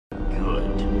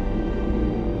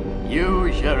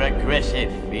Use your aggressive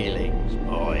feelings,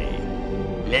 boy.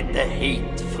 Let the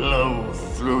hate flow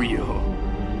through you.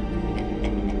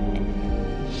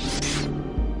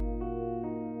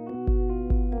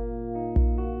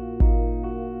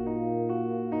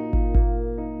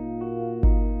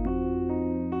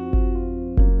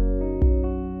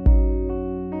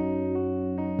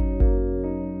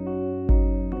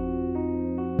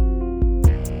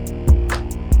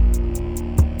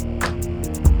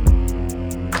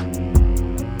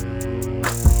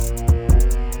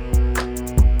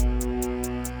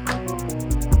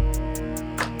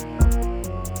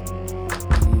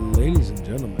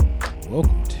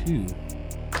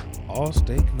 All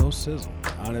Steak No Sizzle,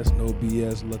 honest, no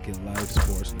BS look at life,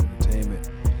 sports, and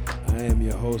entertainment. I am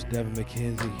your host, Devin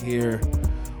McKenzie, here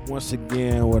once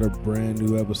again with a brand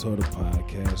new episode of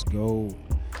Podcast Gold.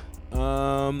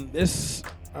 I'm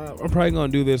probably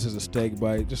going to do this as a steak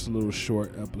bite, just a little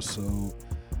short episode.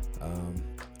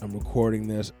 I'm recording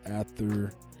this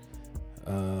after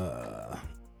the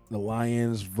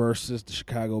Lions versus the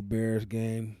Chicago Bears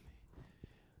game.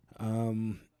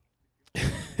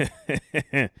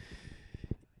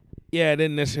 Yeah, it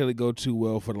didn't necessarily go too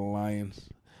well for the Lions.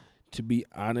 To be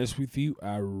honest with you,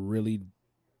 I really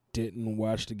didn't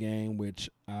watch the game, which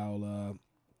I'll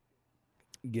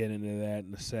get into that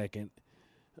in a second.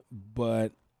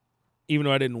 But even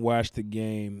though I didn't watch the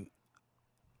game,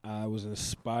 I was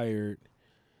inspired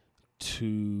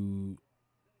to...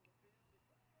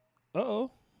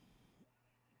 Uh-oh.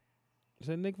 Is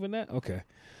that Nick Vanette? Okay.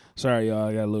 Sorry, y'all.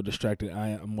 I got a little distracted.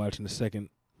 I'm watching the second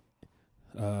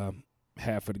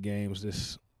half of the games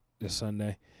this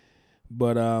Sunday.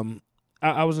 But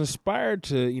I was inspired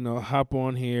to, hop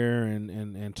on here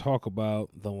and talk about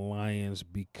the Lions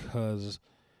because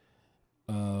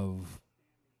of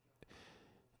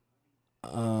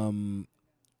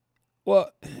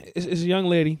it's a young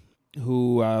lady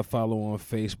who I follow on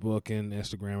Facebook and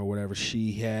Instagram or whatever.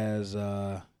 She has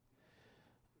a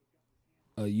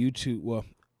YouTube, well,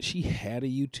 she had a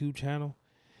YouTube channel,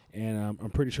 and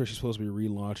I'm pretty sure she's supposed to be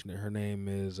relaunching it. Her name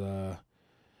is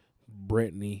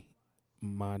Brittany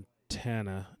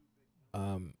Montana.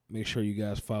 Make sure you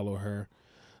guys follow her.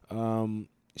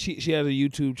 She has a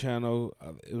YouTube channel.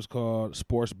 It was called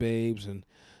Sports Babes, and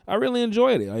I really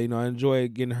enjoyed it. I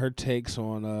enjoyed getting her takes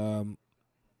on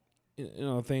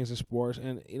things in sports,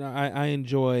 and I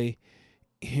enjoy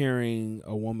hearing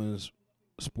a woman's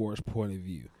sports point of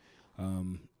view.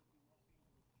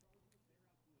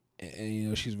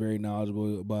 And she's very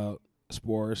knowledgeable about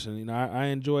sports, and I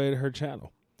enjoyed her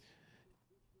channel.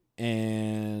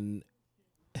 And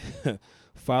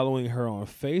following her on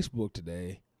Facebook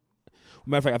today,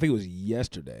 matter of fact, I think it was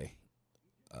yesterday,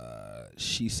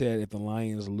 she said if the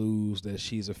Lions lose, that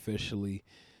she's officially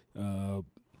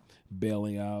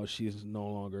bailing out. She's no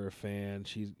longer a fan.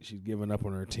 She's giving up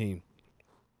on her team.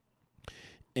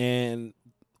 And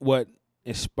what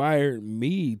inspired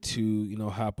me to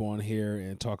hop on here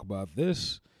and talk about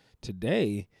this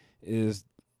today is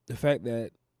the fact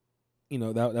that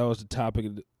that was the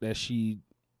topic that she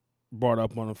brought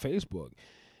up on Facebook.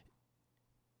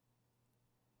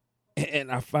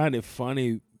 And I find it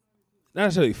funny, not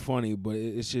necessarily funny, but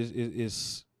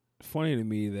it's funny to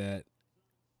me that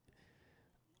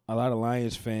a lot of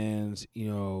Lions fans,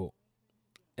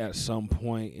 at some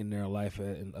point in their life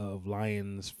of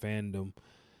Lions fandom,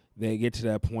 they get to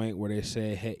that point where they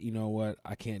say, hey, you know what?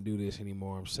 I can't do this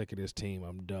anymore. I'm sick of this team.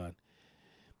 I'm done.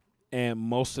 And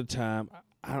most of the time,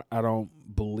 I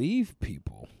don't believe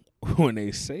people when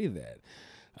they say that.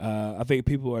 I think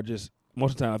people are just,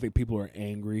 most of the time, I think people are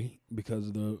angry because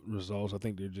of the results. I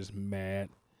think they're just mad.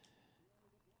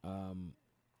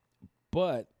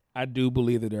 But I do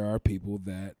believe that there are people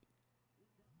that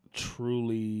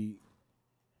truly,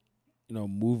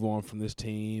 move on from this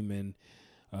team and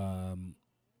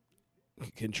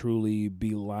can truly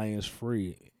be Lions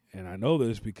free. And I know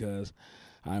this because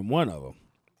I'm one of them.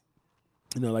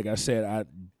 Like I said, I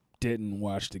didn't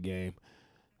watch the game.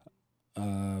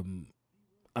 I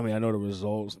know the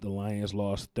results. The Lions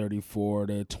lost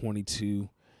 34-22.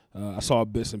 I saw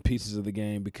bits and pieces of the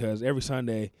game because every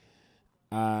Sunday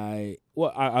I'll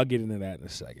get into that in a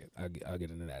second. I'll get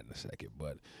into that in a second.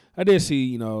 But I did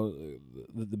see,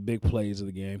 the big plays of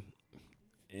the game.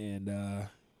 And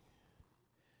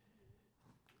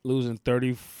losing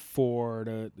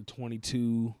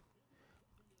 34-22.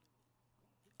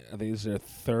 I think it's their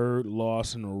third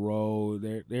loss in a row.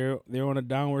 They're on a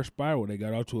downward spiral. They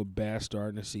got off to a bad start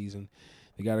in the season.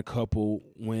 They got a couple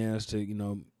wins to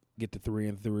get to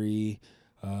 3-3.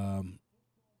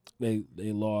 They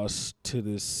lost to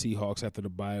the Seahawks after the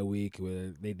bye week,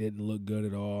 where they didn't look good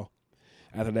at all.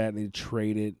 After that, they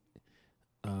traded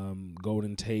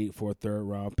Golden Tate for a third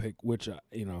round pick, which I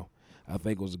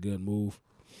think was a good move.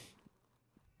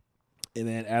 And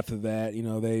then after that,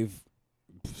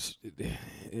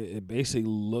 it basically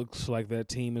looks like that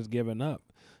team is giving up.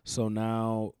 So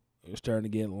now we're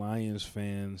starting to get Lions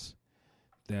fans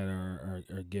that are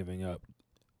giving up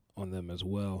on them as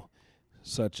well,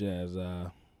 such as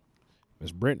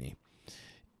Miss Brittany.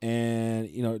 And,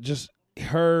 just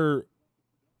her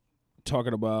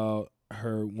talking about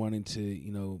her wanting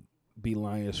to, be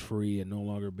Lions free and no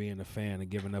longer being a fan and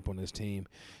giving up on this team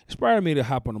inspired me to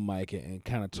hop on the mic and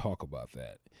kind of talk about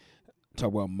that.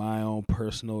 Talk about my own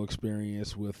personal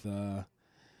experience with,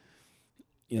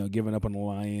 giving up on the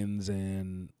Lions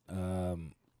and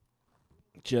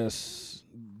just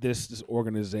this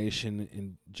organization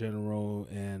in general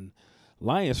and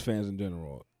Lions fans in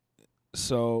general.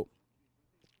 So,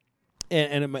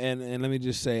 and let me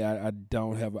just say, I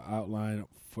don't have an outline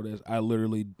for this. I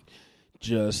literally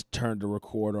just turned the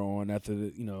recorder on after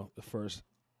the first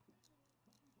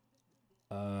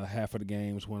half of the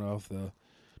games went off. The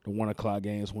 1 o'clock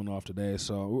games went off today.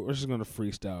 So we're just gonna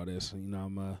freestyle this. I'm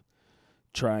gonna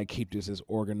try and keep this as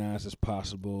organized as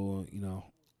possible.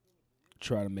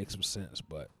 Try to make some sense.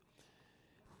 But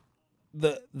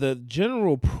the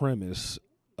general premise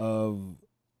of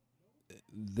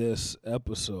this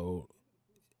episode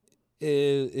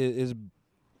is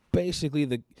basically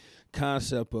the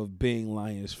concept of being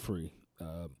Lions free,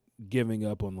 giving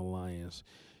up on the Lions.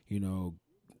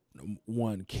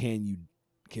 One, can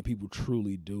people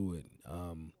truly do it?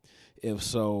 If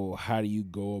so, how do you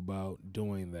go about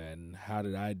doing that, and how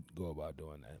did I go about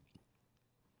doing that?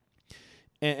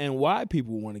 And why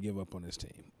people want to give up on this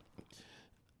team?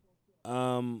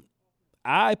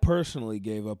 I personally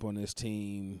gave up on this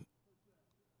team.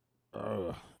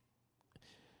 I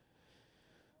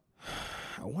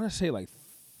want to say like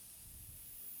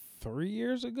 3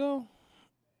 years ago.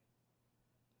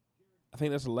 I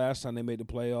think that's the last time they made the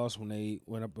playoffs, when they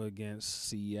went up against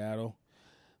Seattle.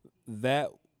 The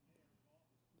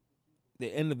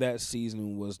end of that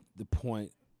season was the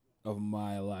point of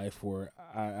my life where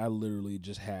I literally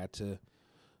just had to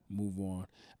move on.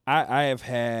 I have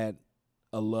had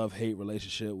a love-hate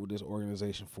relationship with this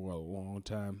organization for a long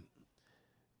time.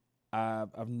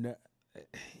 After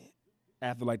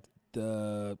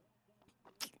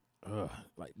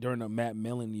during the Matt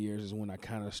Millen years is when I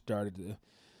kind of started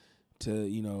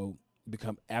to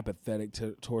become apathetic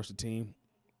towards the team.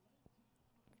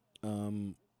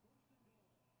 I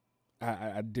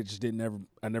never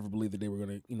believed that they were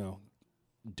going to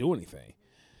do anything.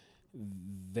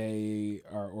 They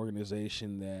are an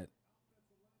organization that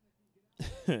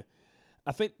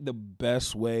I think the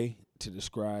best way to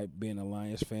describe being a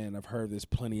Lions fan, I've heard this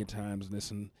plenty of times, and this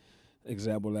is an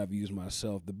example that I've used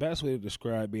myself. The best way to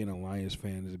describe being a Lions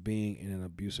fan is being in an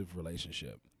abusive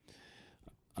relationship.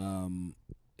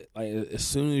 As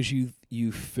soon as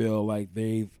you feel like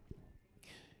they've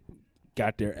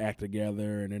got their act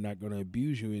together and they're not going to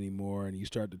abuse you anymore, and you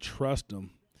start to trust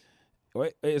them.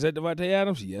 Wait, is that Devontae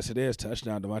Adams? Yes, it is.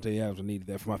 Touchdown, Devontae Adams. I needed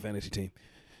that for my fantasy team.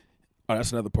 Oh,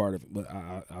 that's another part of it, but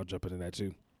I'll jump into that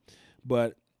too.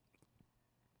 But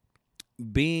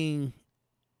being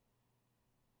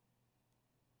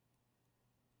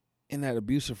in that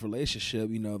abusive relationship,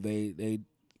 they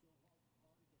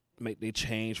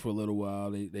change for a little while.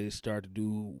 They start to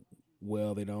do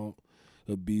well. They don't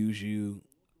abuse you,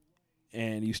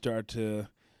 and you start to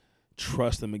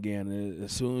trust them again.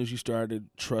 As soon as you start to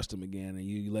trust them again, and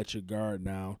you let your guard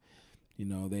down,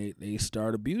 they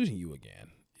start abusing you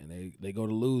again, and they go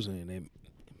to losing, and they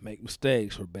make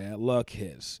mistakes or bad luck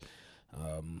hits.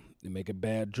 They make a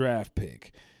bad draft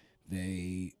pick.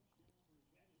 They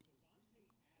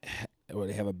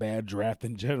have a bad draft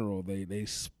in general. They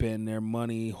spend their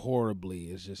money horribly.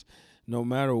 It's just, no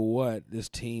matter what, this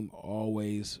team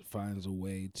always finds a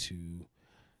way to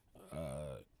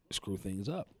screw things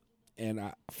up.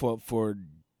 And for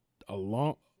a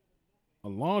long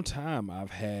time,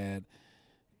 I've had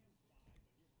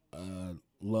a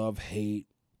love-hate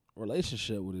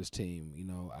relationship with this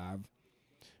team. I've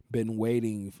been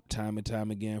waiting time and time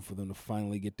again for them to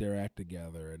finally get their act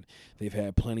together, and they've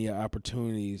had plenty of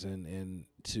opportunities and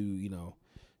to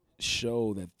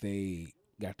show that they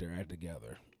got their act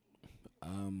together.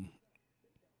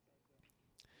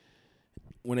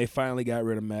 When they finally got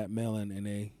rid of Matt Millen and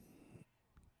they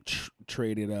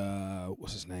traded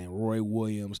Roy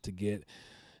Williams to get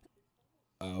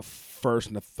a first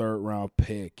and a third round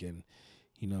pick, and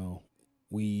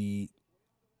we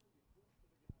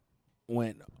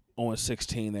went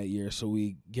 0-16 that year, so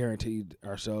we guaranteed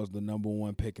ourselves the number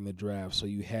one pick in the draft. So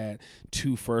you had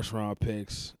 2 first-round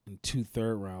picks and 2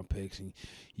 third-round picks, and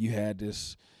you had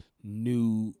this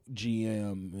new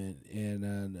GM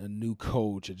and a new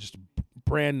coach, and just a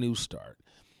brand new start.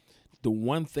 The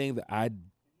one thing that I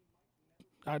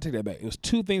take that back. It was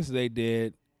 2 things that they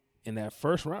did in that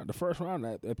first round. The first round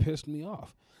that pissed me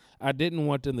off. I didn't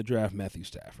want them to draft Matthew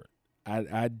Stafford.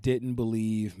 I didn't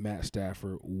believe Matt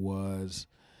Stafford was.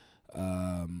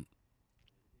 I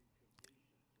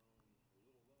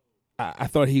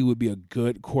thought he would be a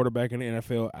good quarterback in the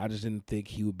NFL. I just didn't think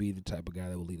he would be the type of guy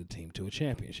that would lead a team to a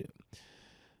championship.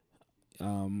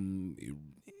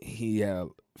 He had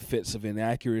fits of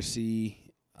inaccuracy.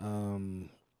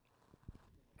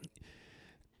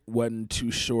 Wasn't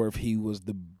too sure if he was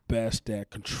the best at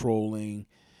controlling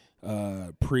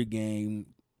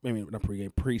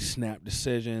pre-snap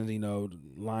decisions,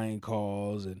 line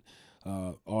calls and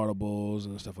audibles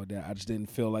and stuff like that. I just didn't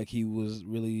feel like he was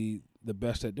really the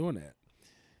best at doing that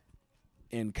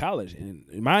in college. And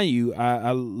mind you,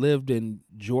 I lived in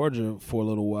Georgia for a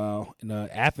little while, in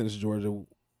Athens, Georgia,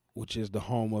 which is the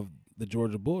home of the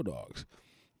Georgia Bulldogs.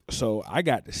 So I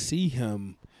got to see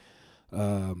him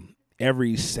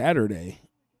every Saturday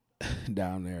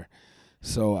down there.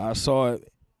 So I saw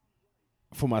it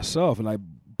for myself. And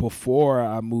before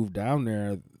I moved down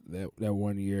there that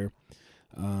one year,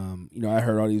 I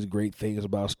heard all these great things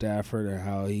about Stafford and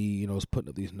how he, was putting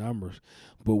up these numbers.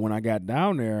 But when I got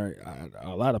down there,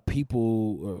 a lot of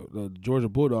people, the Georgia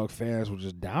Bulldog fans, were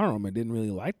just down on him and didn't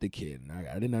really like the kid. And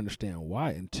I didn't understand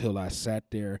why until I sat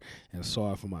there and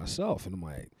saw it for myself. And I'm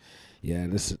like, yeah,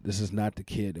 this is not the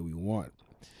kid that we want.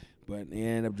 But they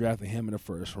ended up drafting him in the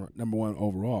first round, number 1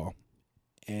 overall.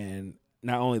 And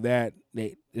not only that,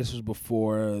 this was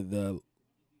before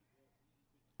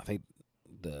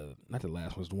not the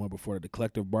last one, was the one before the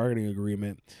collective bargaining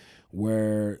agreement,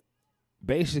 where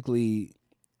basically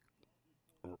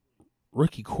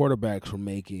rookie quarterbacks were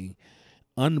making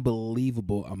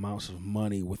unbelievable amounts of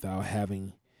money without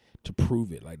having to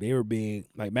prove it. Like, they were being,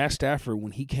 like, Matt Stafford,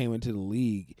 when he came into the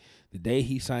league, the day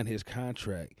he signed his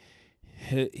contract,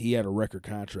 he had a record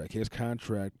contract. His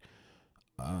contract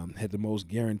had the most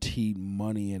guaranteed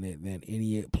money in it than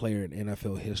any player in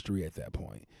NFL history at that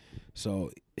point.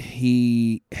 So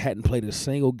he hadn't played a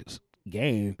single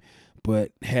game,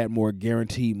 but had more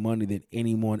guaranteed money than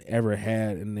anyone ever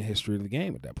had in the history of the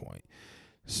game at that point.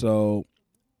 So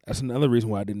that's another reason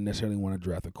why I didn't necessarily want to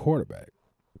draft a quarterback.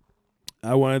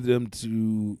 I wanted them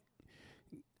to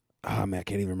I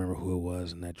can't even remember who it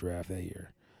was in that draft that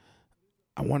year.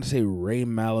 I want to say Ray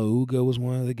Malauga was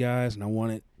one of the guys, and I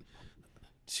wanted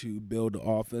to build the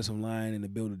offensive line and to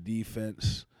build a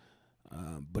defense,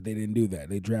 but they didn't do that.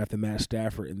 They drafted Matt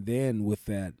Stafford, and then with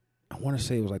that, I want to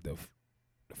say it was like the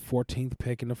 14th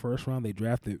pick in the first round, they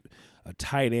drafted a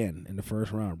tight end in the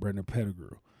first round, Brendan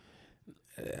Pettigrew.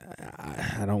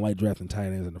 I don't like drafting tight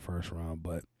ends in the first round,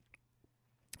 but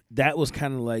that was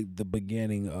kind of like the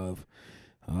beginning of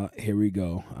here we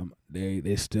go.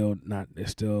 They're still not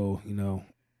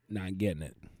getting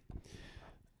it.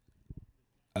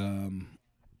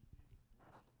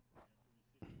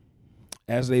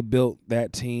 As they built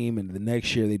that team, and the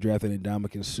next year they drafted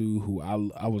Ndamukong Suh, who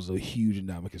I was a huge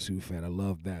Ndamukong Suh fan. I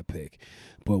loved that pick.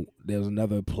 But there was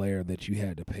another player that you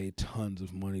had to pay tons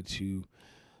of money to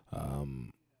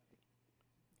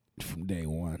from day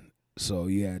one. So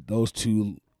you had those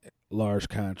 2 large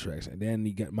contracts. And then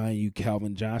you got, mind you,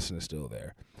 Calvin Johnson is still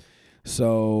there.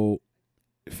 So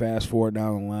fast forward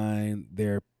down the line,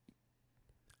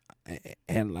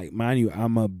 and like, mind you,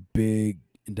 I'm a big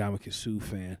Ndamukong Suh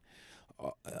fan.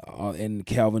 And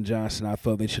Calvin Johnson, I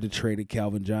thought they should have traded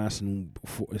Calvin Johnson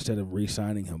instead of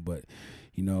re-signing him. But,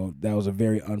 that was a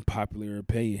very unpopular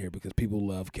opinion here because people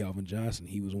love Calvin Johnson.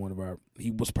 He was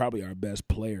probably our best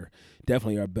player,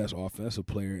 definitely our best offensive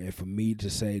player. And for me to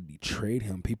say trade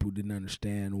him, people didn't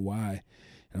understand why.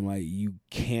 And I'm like, you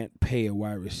can't pay a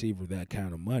wide receiver that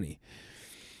kind of money.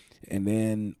 And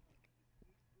then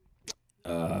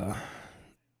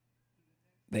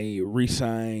they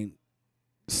re-signed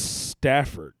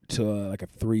Stafford to like a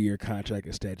 3-year contract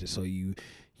extension. So you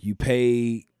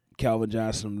pay Calvin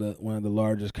Johnson one of the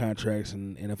largest contracts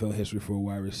in NFL history for a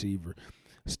wide receiver.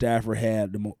 Stafford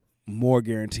had the more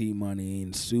guaranteed money,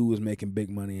 and Sue was making big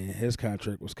money, and his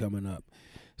contract was coming up.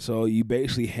 So you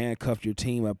basically handcuffed your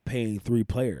team by paying 3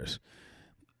 players.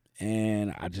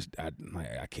 And I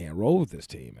can't roll with this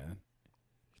team, man.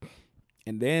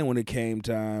 And then when it came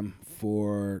time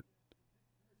for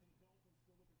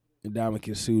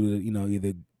Ndamukong Suh to,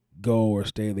 either go or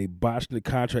stay, they botched the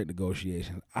contract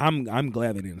negotiations. I'm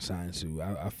glad they didn't sign Sue.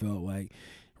 I felt like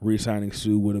re-signing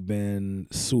Sue would have been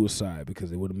suicide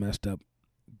because they would have messed up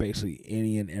basically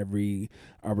any and every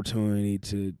opportunity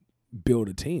to build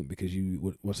a team because you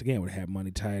would, once again, would have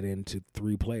money tied into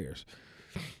 3 players.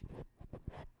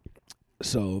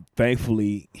 So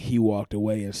thankfully he walked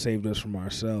away and saved us from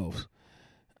ourselves.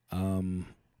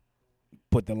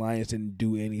 But the Lions didn't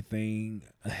do anything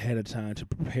ahead of time to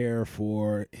prepare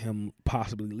for him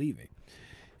possibly leaving.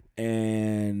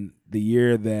 And the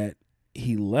year that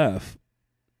he left,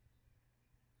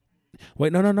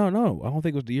 wait, no. I don't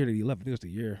think it was the year that he left. I think it was the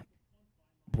year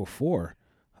before.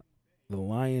 The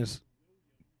Lions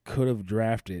could have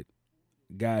drafted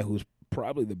a guy who's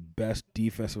probably the best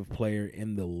defensive player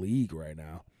in the league right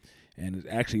now and is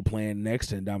actually playing next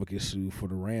to Ndamukong Suh for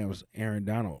the Rams, Aaron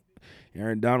Donald.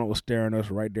 Aaron Donald was staring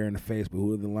us right there in the face, but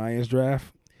who did the Lions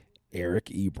draft? Eric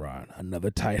Ebron,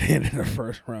 another tight end in the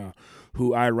first round,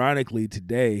 who ironically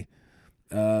today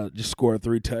just scored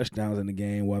 3 touchdowns in the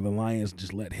game while the Lions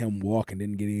just let him walk and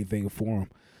didn't get anything for him.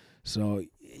 So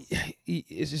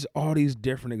it's just all these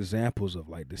different examples of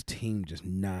like this team just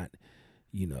not,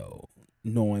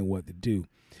 knowing what to do.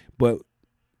 But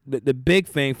the big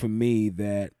thing for me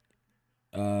that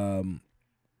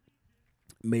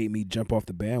made me jump off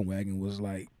the bandwagon was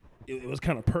like it was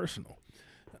kind of personal.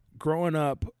 Growing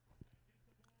up,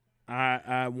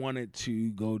 I wanted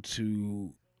to go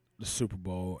to the Super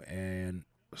Bowl and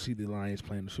see the Lions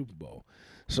playing the Super Bowl.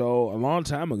 So a long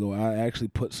time ago, I actually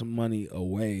put some money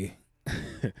away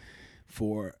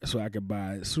so I could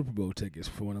buy Super Bowl tickets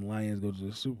for when the Lions go to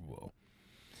the Super Bowl.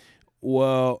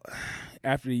 Well,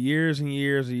 after years and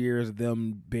years and years of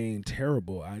them being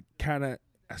terrible, I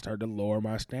started to lower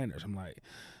my standards. I'm like,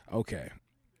 okay,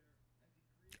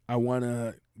 I want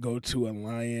to go to a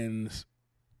Lions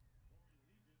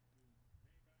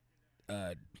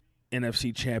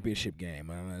NFC Championship game.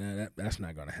 That's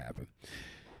not going to happen.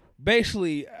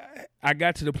 Basically, I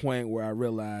got to the point where I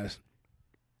realized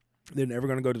they're never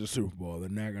going to go to the Super Bowl. They're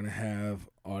not going to have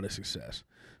all the success.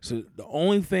 So the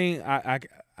only thing I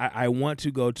want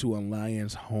to go to a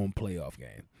Lions home playoff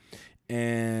game.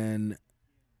 And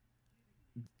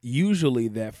usually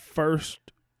that first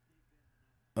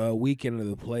weekend of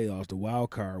the playoffs, the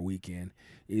wild card weekend,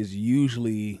 is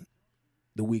usually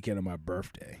the weekend of my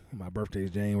birthday. My birthday is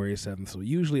January 7th, so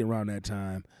usually around that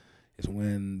time is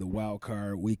when the wild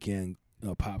card weekend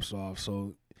pops off.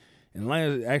 So, and the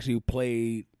Lions actually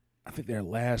played, I think their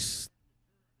last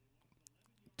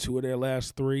 2 of their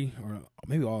last 3, or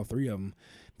maybe all 3 of them,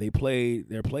 they played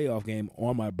their playoff game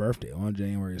on my birthday, on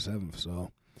January 7th.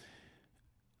 So,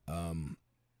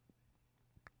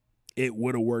 it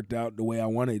would have worked out the way I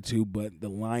wanted it to, but the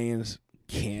Lions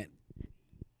can't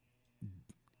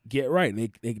get right.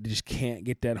 They just can't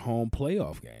get that home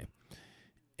playoff game.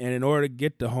 And in order to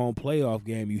get the home playoff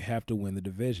game, you have to win the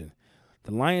division.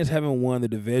 The Lions haven't won the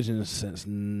division since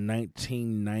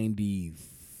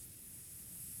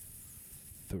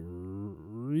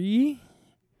 1993.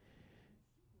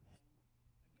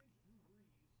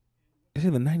 Is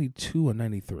it the 92 or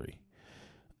 93?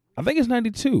 I think it's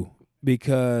 92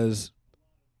 because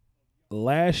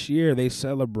last year they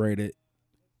celebrated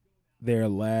their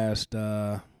last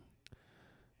No.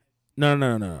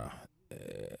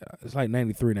 It's like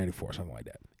 93, 94, something like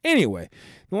that. Anyway,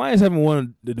 the Lions haven't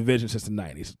won the division since the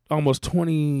 90s. Almost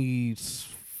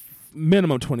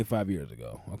minimum 25 years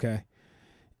ago, okay?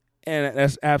 And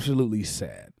that's absolutely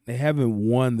sad. They haven't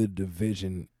won the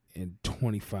division in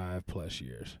 25 plus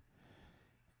years.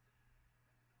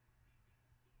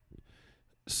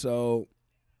 So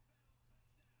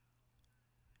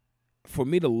for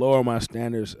me to lower my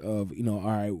standards of, all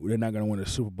right, they're not going to win a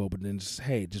Super Bowl, but then just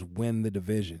win the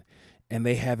division. And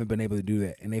they haven't been able to do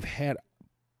that. And they've had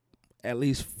at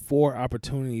least 4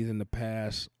 opportunities in the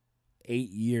past 8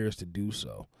 years to do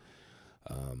so.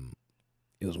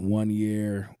 It was 1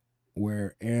 year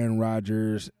where Aaron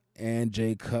Rodgers and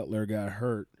Jay Cutler got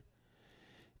hurt,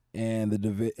 and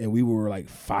and we were like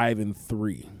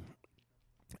 5-3.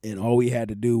 And all we had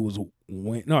to do was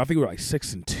win. No, I think we were like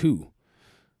 6-2.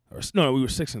 No, we were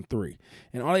 6-3,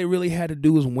 and all they really had to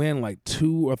do was win like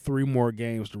 2 or 3 more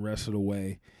games the rest of the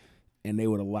way, and they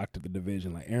would have locked up the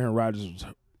division. Like Aaron Rodgers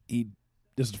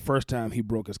this is the first time he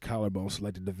broke his collarbone, so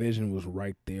like the division was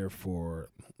right there for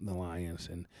the Lions,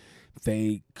 and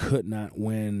they could not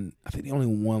win. I think they only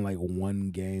won like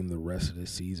 1 game the rest of the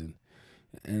season,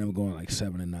 and they were going like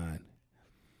 7-9.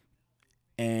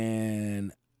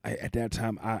 And at that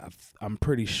time, I'm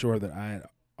pretty sure that I had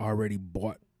already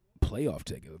bought playoff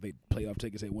tickets. Playoff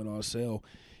tickets, they went on sale,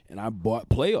 and I bought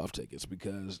playoff tickets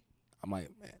because I'm like,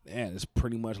 man, it's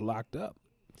pretty much locked up.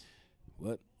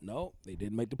 But no, they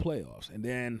didn't make the playoffs. And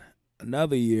then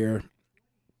another year,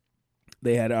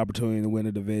 they had the opportunity to win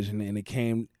the division,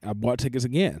 and I bought tickets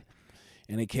again.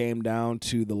 And it came down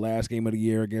to the last game of the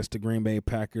year against the Green Bay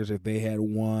Packers. If they had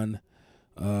won,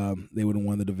 they would have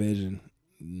won the division.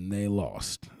 They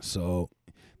lost. So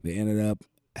they ended up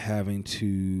having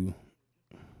to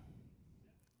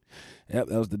that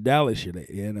was the Dallas year. They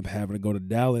ended up having to go to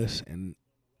Dallas and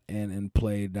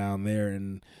play down there,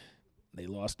 and they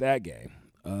lost that game.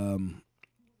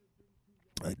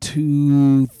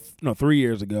 3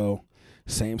 years ago,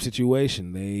 same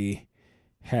situation. They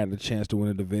had a chance to win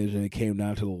a division. It came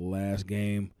down to the last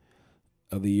game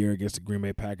of the year against the Green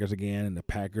Bay Packers again, and the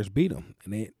Packers beat them.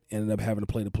 And they ended up having to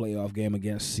play the playoff game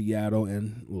against Seattle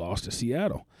and lost to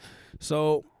Seattle.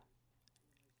 So,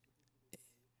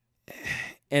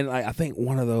 and I think the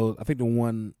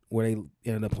one where they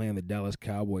ended up playing the Dallas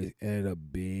Cowboys ended up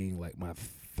being like my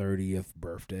 30th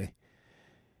birthday.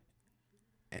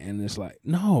 And it's like,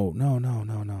 no.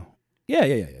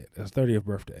 Yeah. That's 30th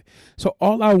birthday. So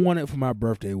all I wanted for my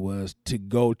birthday was to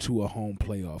go to a home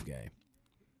playoff game.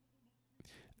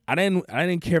 I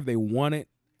didn't care if they won it.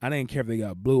 I didn't care if they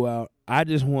got blew out. I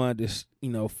just wanted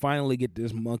to, finally get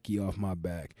this monkey off my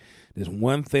back. There's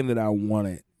one thing that I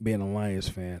wanted being a Lions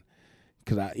fan,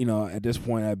 because at this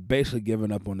point I've basically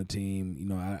given up on the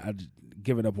team. I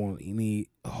given up on any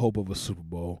hope of a Super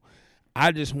Bowl.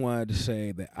 I just wanted to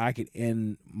say that I could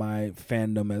end my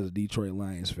fandom as a Detroit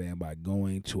Lions fan by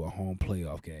going to a home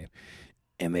playoff game.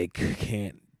 And they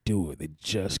can't do it. They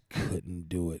just couldn't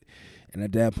do it. And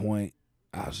at that point,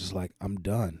 I was just like, I'm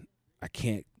done. I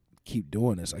can't keep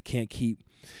doing this. I can't keep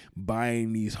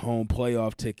buying these home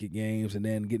playoff ticket games and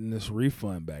then getting this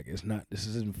refund back. This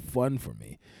isn't fun for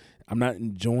me. I'm not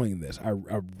enjoying this. I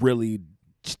really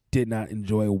did not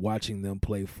enjoy watching them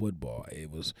play football. It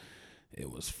was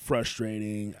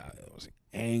frustrating. I was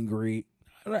angry.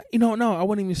 No, I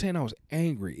wasn't even saying I was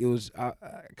angry. It was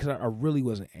because I really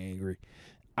wasn't angry.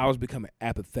 I was becoming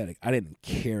apathetic. I didn't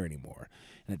care anymore.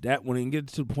 And when it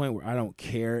gets to the point where I don't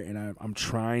care, and I'm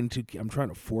trying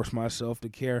to force myself to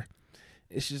care,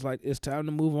 it's just like it's time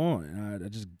to move on. And I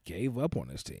just gave up on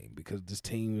this team because this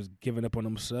team was giving up on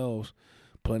themselves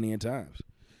plenty of times.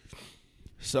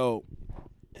 So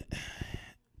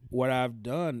what I've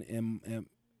done and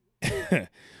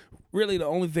really the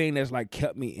only thing that's like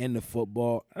kept me into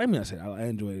football, I said I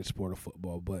enjoy the sport of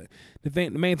football, but the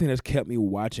main thing that's kept me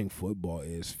watching football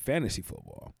is fantasy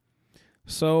football.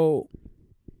 So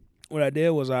what I did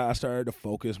was I started to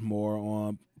focus more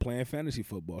on playing fantasy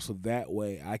football, so that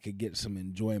way I could get some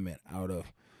enjoyment out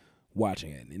of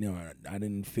watching it. I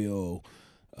didn't feel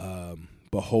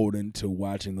beholden to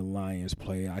watching the Lions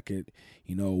play. I could,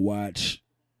 watch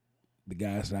the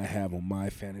guys that I have on my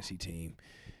fantasy team.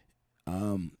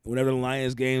 Whenever the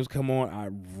Lions games come on, I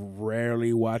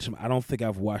rarely watch them. I don't think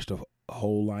I've watched a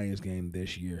whole Lions game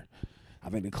this year. I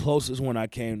think the closest one I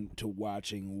came to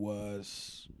watching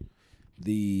was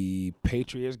the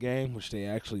Patriots game, which they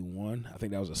actually won. I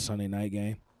think that was a Sunday night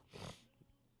game.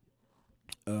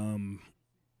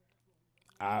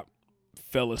 I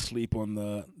fell asleep on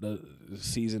the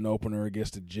season opener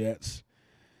against the Jets.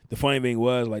 The funny thing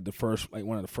was, one of the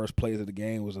first plays of the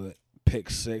game was a pick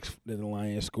six that the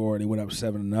Lions scored. They went up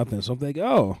 7-0. So I'm thinking,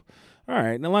 all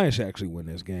right, the Lions should actually win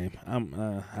this game.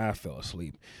 I fell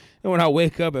asleep. And when I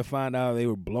wake up and find out they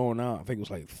were blown out, I think it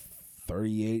was like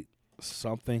 38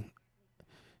 something.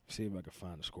 See if I can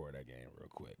find the score of that game real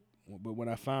quick. But when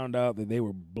I found out that they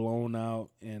were blown out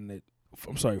and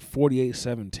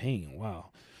 48-17.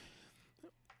 Wow.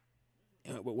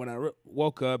 But when I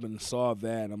woke up and saw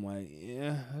that, I'm like,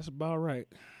 yeah, that's about right.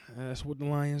 That's what the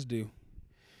Lions do.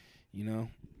 And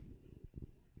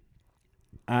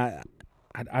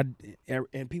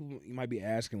people might be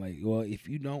asking, like, well, if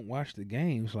you don't watch the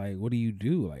games, like, what do you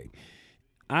do? Like,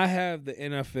 I have the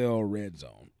NFL Red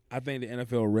Zone. I think the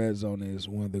NFL Red Zone is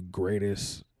one of the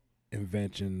greatest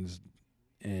inventions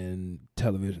in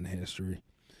television history.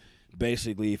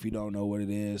 Basically, if you don't know what it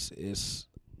is, it's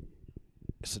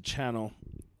a channel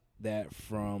that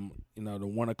from the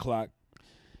 1 o'clock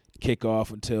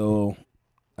kickoff until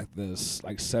like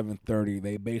 7:30,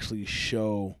 they basically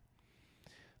show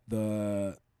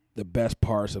the best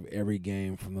parts of every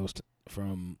game from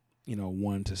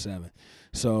 1 to 7.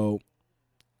 So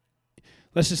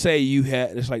let's just say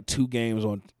there's like two games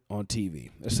on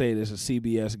TV. Let's say there's a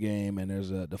CBS game and there's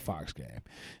the Fox game.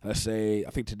 Let's say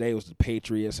I think today was the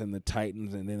Patriots and the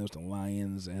Titans, and then there was the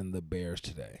Lions and the Bears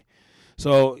today.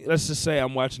 So let's just say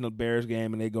I'm watching the Bears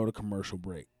game and they go to commercial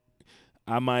break.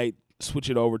 I might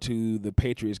switch it over to the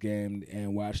Patriots game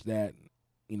and watch that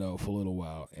for a little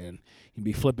while, and you'd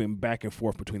be flipping back and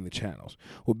forth between the channels.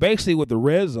 Well, basically what the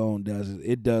red zone does is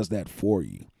it does that for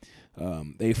you.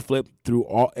 They flip through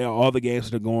all the games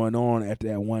that are going on at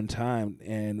that one time,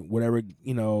 and whatever,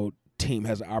 team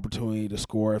has an opportunity to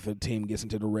score. If a team gets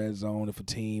into the red zone, if a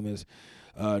team is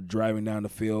driving down the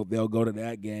field, they'll go to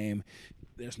that game.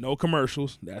 There's no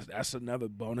commercials. That's another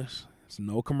bonus. It's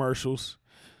no commercials.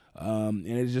 And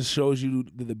it just shows you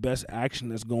the best action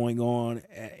that's going on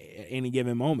at any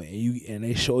given moment. And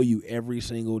they show you every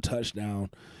single touchdown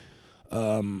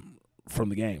from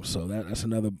the game. So that's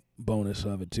another bonus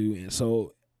of it too. And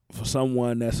so for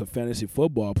someone that's a fantasy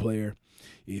football player,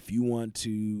 if you want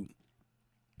to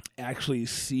actually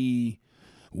see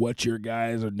what your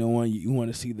guys are doing, you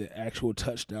want to see the actual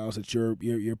touchdowns that your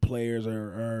players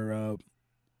are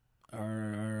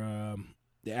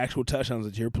the actual touchdowns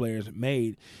that your players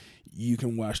made, you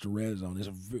can watch the red zone. It's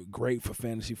great for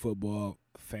fantasy football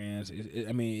fans.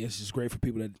 It's just great for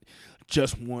people that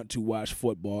just want to watch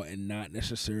football and not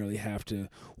necessarily have to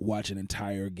watch an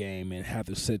entire game and have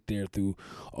to sit there through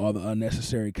all the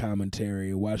unnecessary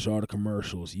commentary, watch all the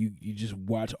commercials. You just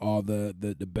watch all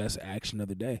the best action of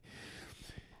the day.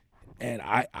 And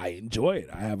I enjoy it.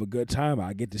 I have a good time.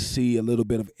 I get to see a little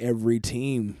bit of every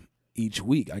team each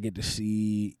week. I get to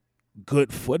see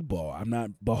good football. I'm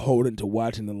not beholden to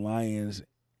watching the Lions,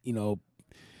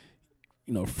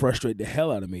 frustrate the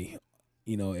hell out of me,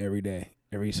 every day,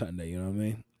 every Sunday, you know what I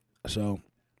mean? So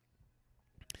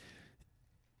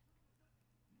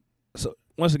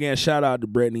once again, shout out to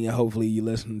Brittany, and hopefully you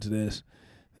listen to this.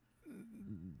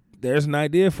 There's an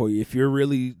idea for you. If you're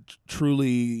really,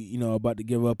 truly, about to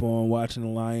give up on watching the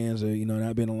Lions or,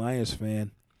 not being a Lions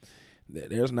fan,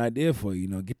 there's an idea for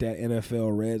you. Get that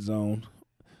NFL red zone,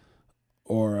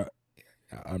 or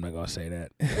I'm not going to say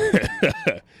that.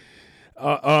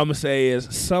 All I'm going to say is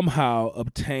somehow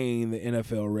obtain the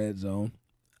NFL red zone,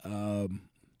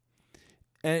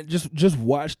 and just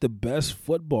watch the best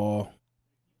football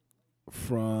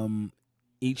from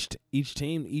each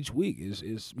team each week.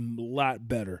 Is a lot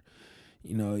better.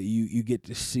 You get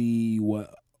to see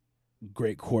what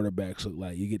great quarterbacks look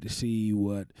like. You get to see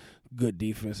what good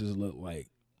defenses look like.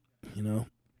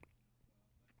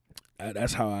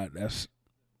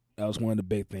 That was one of the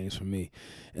big things for me.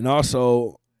 And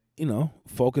also,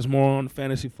 focus more on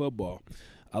fantasy football.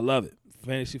 I love it.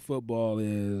 Fantasy football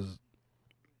is,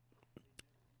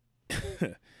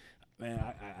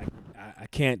 man, I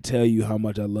can't tell you how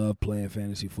much I love playing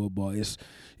fantasy football.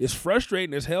 It's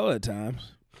frustrating as hell at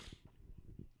times.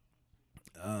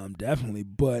 Definitely,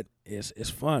 but it's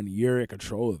fun. You're in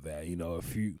control of that.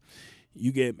 If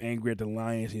you get angry at the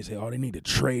Lions and you say, "Oh, they need to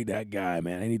trade that guy,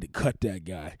 man. They need to cut that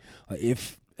guy."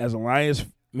 If as a Lions,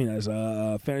 as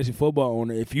a fantasy football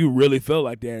owner, if you really feel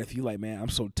like that, if you like, man, I'm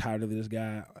so tired of this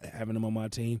guy having him on my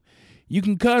team, you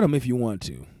can cut him if you want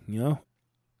to.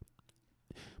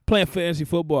 Playing fantasy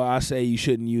football, I say you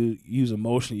shouldn't use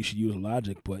emotion. You should use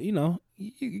logic. But you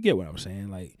get what I'm saying.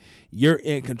 Like, you're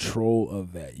in control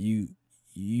of that.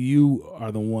 You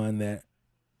are the one that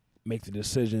make the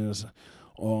decisions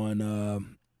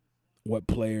on what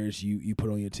players you put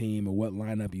on your team or what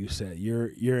lineup you set.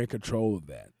 You're in control of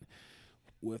that.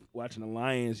 With watching the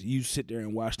Lions, you sit there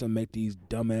and watch them make these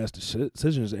dumbass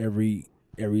decisions every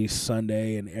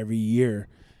Sunday and every year.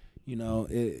 You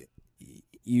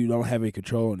don't have any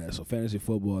control in that. So fantasy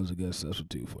football is a good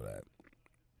substitute for that.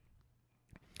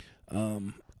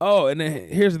 And then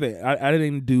here's the thing. I didn't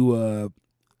even do a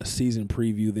season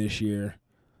preview this year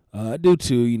due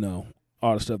to,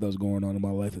 all the stuff that was going on in my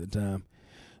life at the time.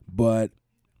 But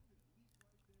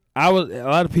a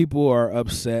lot of people are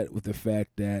upset with the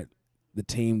fact that the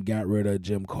team got rid of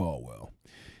Jim Caldwell.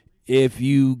 If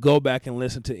you go back and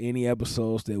listen to any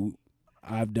episodes that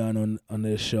I've done on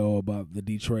this show about the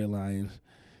Detroit Lions,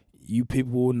 you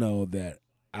people will know that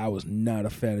I was not a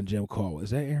fan of Jim Caldwell. Is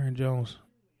that Aaron Jones?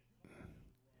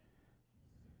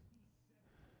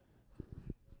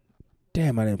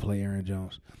 Damn, I didn't play Aaron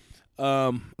Jones.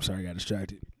 Sorry, I got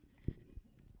distracted.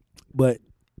 But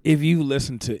if you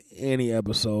listen to any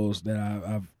episodes that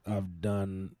I've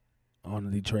done on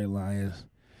the Detroit Lions,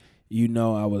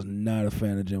 I was not a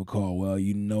fan of Jim Caldwell.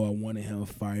 I wanted him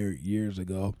fired years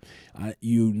ago. That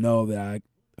I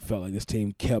felt like this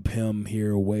team kept him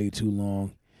here way too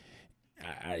long.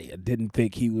 I didn't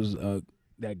think he was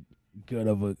that good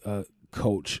of a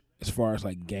coach as far as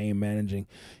like game managing.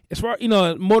 As far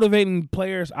motivating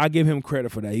players, I give him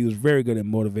credit for that. He was very good at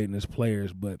motivating his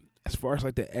players. But as far as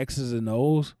like the X's and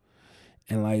O's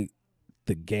and like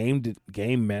the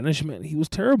game management, he was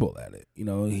terrible at it. He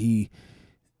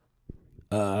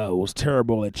was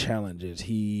terrible at challenges.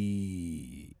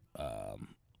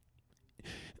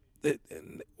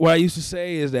 what I used to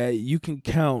say is that you can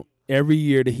count every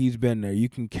year that he's been there. You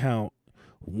can count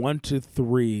 1 to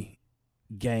 3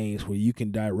 games where you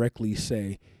can directly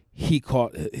say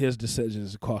his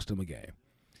decisions cost him a game.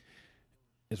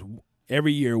 It's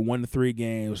every year 1 to 3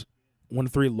 games, 1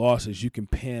 to 3 losses you can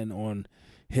pin on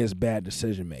his bad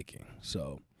decision making.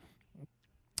 So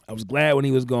I was glad when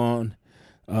he was gone.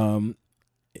 For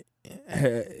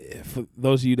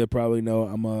those of you that probably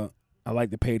know, I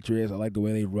like the Patriots. I like the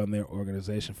way they run their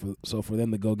organization. So for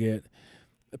them to go get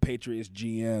the Patriots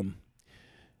GM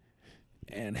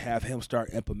and have him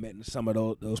start implementing some of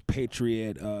those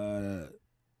Patriot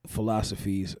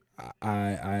philosophies,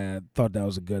 I thought that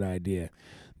was a good idea.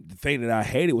 The thing that I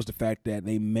hated was the fact that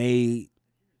they made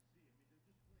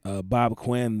Bob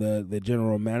Quinn, the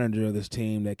general manager of this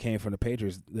team that came from the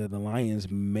Patriots, the Lions,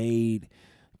 made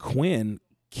Quinn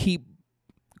keep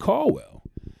Caldwell.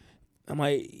 I'm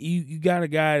like, you got a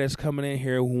guy that's coming in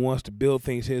here who wants to build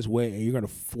things his way, and you're going to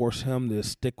force him to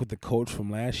stick with the coach from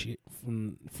last year,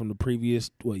 from the previous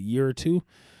year or two.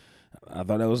 I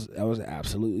thought that was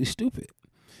absolutely stupid.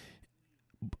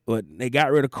 But they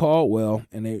got rid of Caldwell,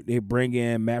 and they bring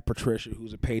in Matt Patricia,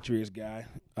 who's a Patriots guy,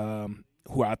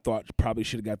 who I thought probably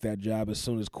should have got that job as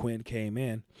soon as Quinn came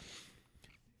in.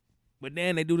 But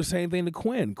then they do the same thing to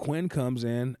Quinn. Quinn comes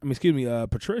in.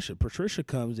 Patricia. Patricia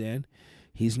comes in.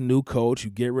 He's a new coach. You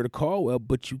get rid of Caldwell,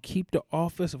 but you keep the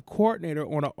offensive coordinator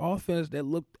on an offense that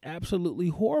looked absolutely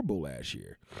horrible last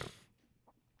year.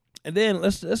 And then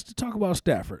let's talk about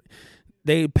Stafford.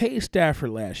 They paid Stafford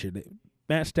last year.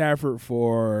 Matt Stafford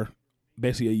for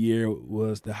basically a year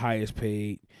was the highest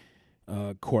paid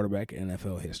quarterback in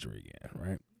NFL history again,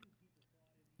 right?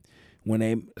 When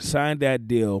they signed that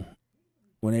deal,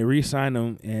 when they re-signed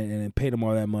him and paid him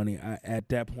all that money, at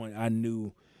that point I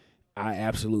knew I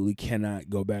absolutely cannot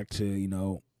go back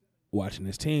to, watching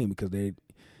this team because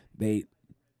they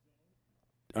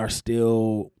are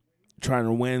still trying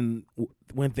to win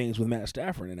things with Matt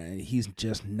Stafford, and he's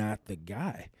just not the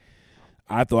guy.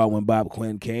 I thought when Bob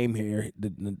Quinn came here,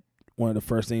 one of the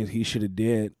first things he should have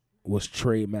did was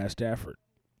trade Matt Stafford.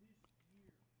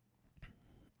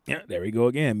 Yeah, there we go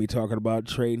again. Me talking about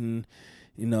trading,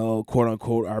 quote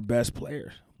unquote, our best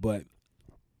players, but.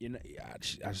 I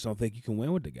just don't think you can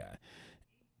win with the guy.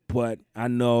 But I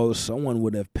know someone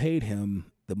would have paid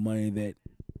him the money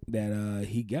that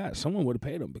he got. Someone would have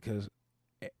paid him because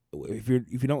if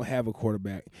you don't have a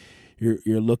quarterback,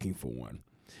 you're looking for one.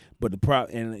 But the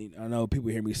problem, and I know people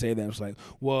hear me say that, it's like,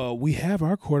 well, we have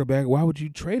our quarterback. Why would you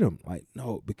trade him? Like,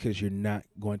 no, because you're not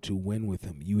going to win with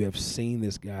him. You have seen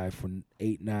this guy for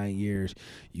 8-9 years.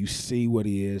 You see what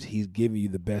he is. He's giving you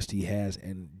the best he has,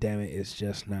 and damn it, it's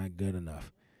just not good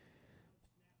enough.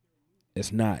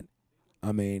 It's not.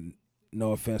 I mean,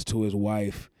 no offense to his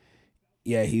wife.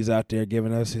 Yeah, he's out there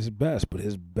giving us his best, but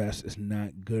his best is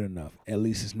not good enough. At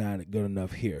least it's not good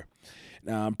enough here.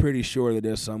 Now, I'm pretty sure that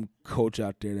there's some coach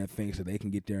out there that thinks that they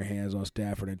can get their hands on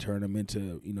Stafford and turn him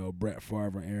into, Brett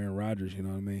Favre or Aaron Rodgers, you know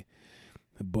what I mean?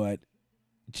 But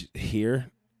here,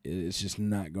 it's just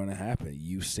not going to happen.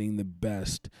 You've seen the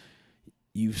best.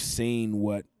 You've seen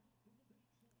what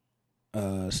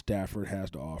Stafford has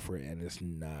to offer, and it's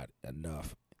not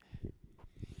enough.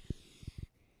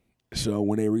 So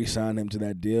when they re-signed him to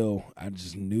that deal, I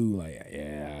just knew,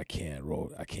 I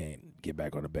can't get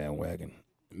back on the bandwagon.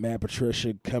 Matt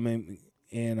Patricia coming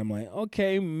in, I'm like,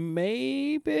 okay,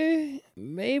 maybe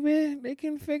they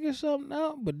can figure something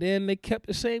out. But then they kept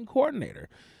the same coordinator.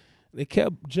 They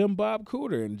kept Jim Bob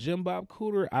Cooter, and Jim Bob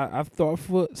Cooter, I've thought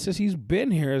since he's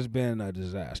been here, has been a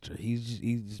disaster.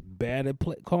 He's bad at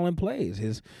calling plays.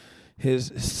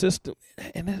 His system,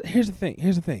 and here's the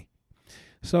thing.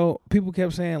 So people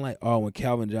kept saying when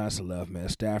Calvin Johnson left, man,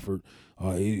 Stafford,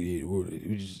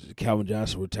 Calvin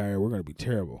Johnson retired, we're going to be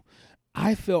terrible.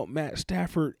 I felt Matt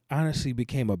Stafford honestly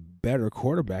became a better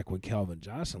quarterback when Calvin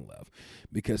Johnson left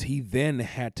because he then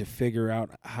had to figure out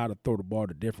how to throw the ball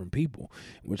to different people,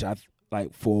 which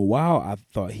for a while I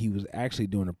thought he was actually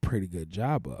doing a pretty good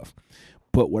job of.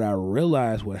 But what I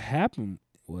realized what happened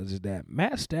is that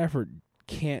Matt Stafford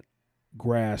can't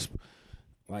grasp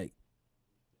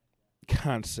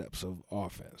concepts of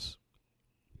offense.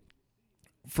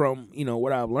 From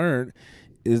what I've learned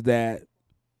is that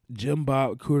Jim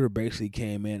Bob Cooter basically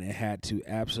came in and had to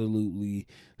absolutely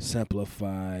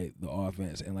simplify the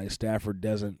offense, and Stafford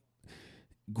doesn't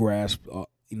grasp,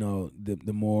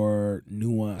 the more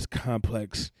nuanced,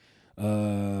 complex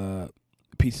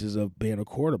pieces of being a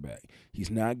quarterback.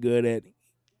 He's not good at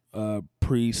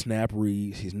pre-snap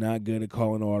reads. He's not good at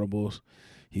calling audibles.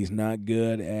 He's not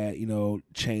good at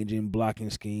changing blocking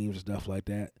schemes and stuff like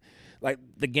that. Like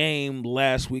the game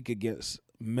last week against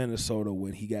Minnesota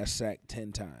when he got sacked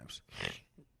 10 times.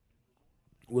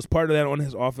 Was part of that on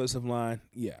his offensive line?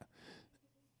 Yeah.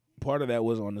 Part of that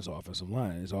was on his offensive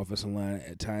line. His offensive line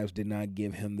at times did not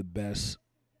give him the best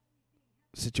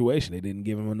situation. They didn't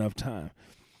give him enough time.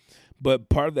 But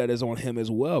part of that is on him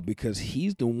as well because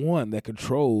he's the one that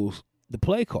controls the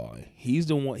play calling. He's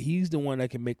the one that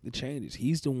can make the changes.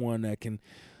 He's the one that can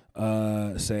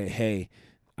say, "Hey,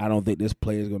 I don't think this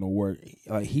play is going to work."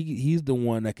 Like he's the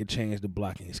one that can change the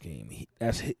blocking scheme.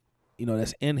 That's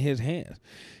in his hands.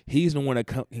 He's the one that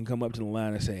can come up to the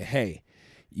line and say, "Hey,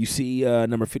 you see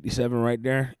number 57 right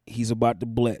there? He's about to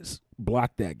blitz.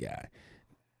 Block that guy."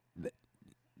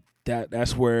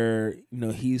 That's where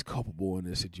he's culpable in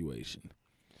this situation.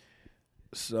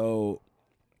 So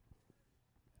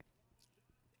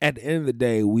at the end of the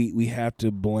day, we have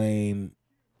to blame.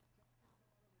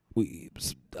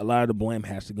 A lot of the blame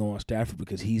has to go on Stafford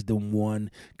because he's the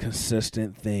one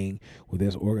consistent thing with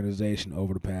this organization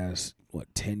over the past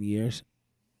 10 years.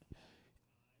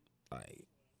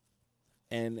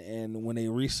 And when they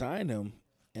re-signed him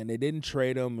and they didn't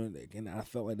trade him, and I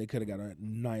felt like they could have got a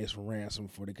nice ransom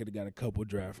for. They could have got a couple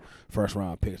draft first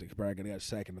round picks. They probably could have got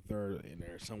second or third in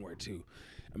there somewhere too.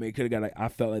 I mean, I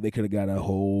felt like they could have got a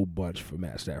whole bunch for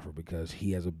Matt Stafford because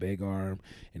he has a big arm,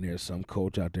 and there's some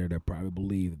coach out there that probably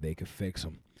believe that they could fix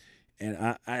him.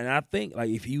 And I think like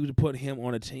if you would put him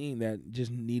on a team that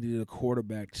just needed a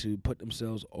quarterback to put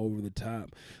themselves over the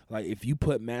top, like if you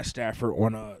put Matt Stafford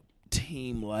on a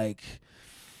team like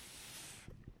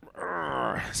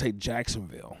say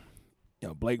Jacksonville,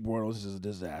 Blake Bortles is a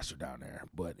disaster down there,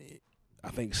 but I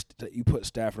think you put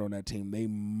Stafford on that team, they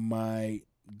might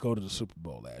go to the Super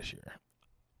Bowl last year.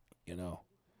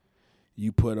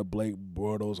 You put a Blake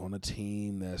Bortles on a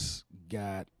team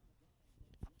that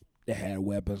had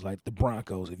weapons like the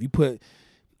Broncos. If you put,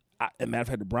 as a matter of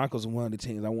fact, the Broncos are one of the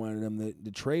teams I wanted them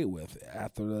to trade with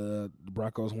after the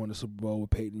Broncos won the Super Bowl with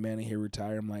Peyton Manning here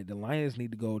retired. I'm like, the Lions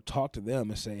need to go talk to them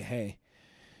and say, hey,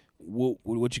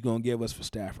 what you gonna give us for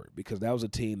Stafford? Because that was a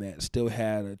team that still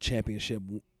had a championship.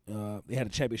 They had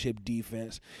a championship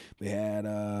defense. They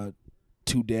had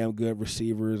two damn good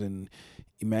receivers and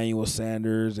Emmanuel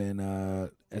Sanders and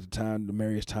at the time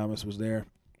Demaryius Thomas was there.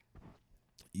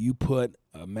 You put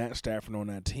Matt Stafford on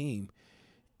that team,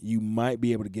 you might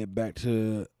be able to get back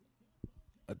to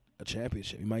a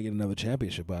championship. You might get another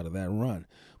championship out of that run.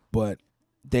 But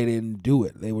they didn't do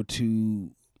it. They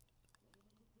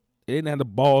didn't have the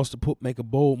balls to make a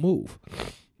bold move.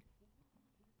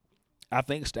 I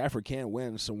think Stafford can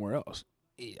win somewhere else.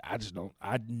 I just don't.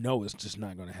 I know it's just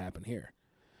not going to happen here.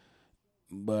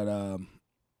 But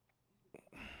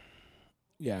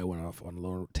yeah, I went off on a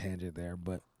little tangent there.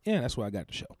 But yeah, that's why I got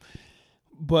the show.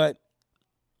 But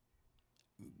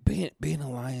being a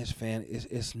Lions fan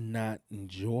it's not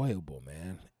enjoyable,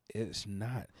 man. It's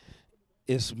not.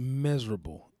 It's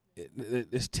miserable.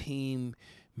 This team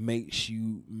makes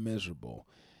you miserable,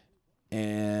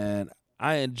 and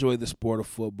I enjoy the sport of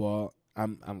football.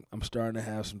 I'm starting to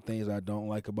have some things I don't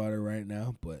like about it right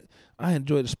now, but I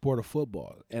enjoy the sport of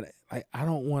football, and I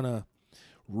don't want to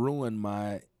ruin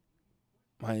my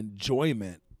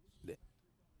enjoyment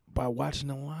by watching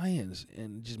the Lions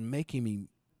and just making me,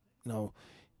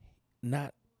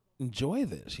 not enjoy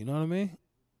this. You know what I mean?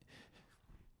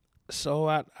 So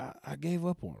I gave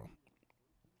up on them.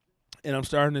 And I'm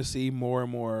starting to see more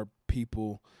and more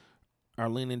people are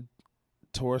leaning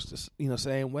towards the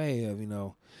same way of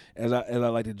as I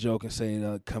like to joke and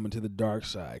say coming to the dark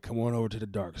side. Come on over to the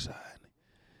dark side.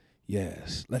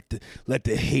 Yes, let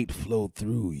the hate flow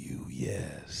through you.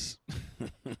 Yes.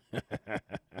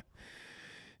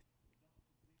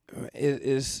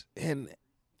 And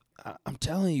I'm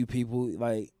telling you, people,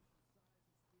 like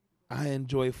I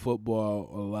enjoy football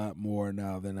a lot more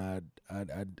now than I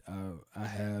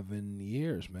have in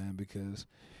years, man, because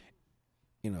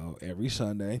every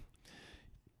Sunday,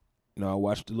 I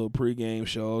watch the little pregame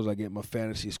shows. I get my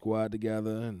fantasy squad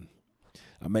together, and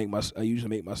I usually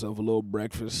make myself a little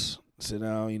breakfast, sit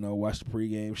down, watch the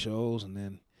pregame shows, and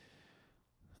then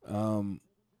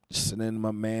sit in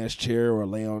my man's chair or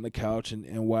lay on the couch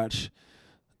and watch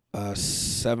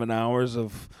 7 hours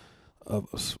of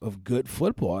good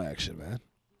football action, man.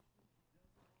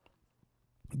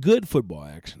 Good football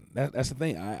action. That's the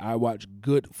thing. I watch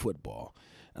good football.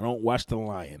 I don't watch the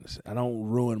Lions. I don't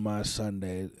ruin my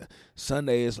Sunday.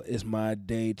 Sunday is my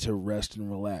day to rest and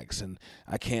relax, and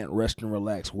I can't rest and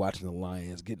relax watching the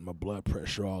Lions, getting my blood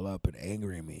pressure all up and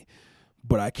angering me.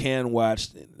 But I can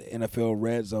watch the NFL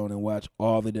Red Zone and watch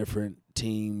all the different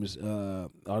teams, all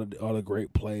the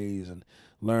great plays, and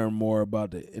learn more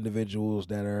about the individuals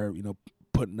that are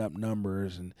putting up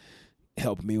numbers and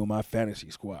helping me with my fantasy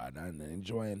squad. I'm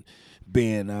enjoying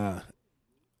being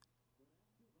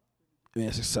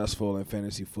successful in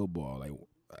fantasy football. Like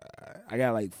I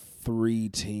got like 3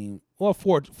 teams. Well,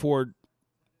 four.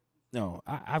 No,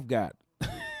 I've got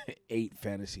 8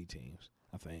 fantasy teams.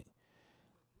 I think.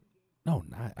 No,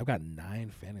 9. I've got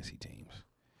 9 fantasy teams.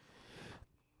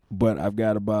 But I've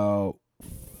got about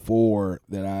 4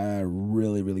 that I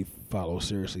really, really follow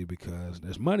seriously because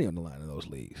there's money on the line in those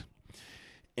leagues.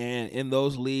 And in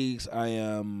those leagues, I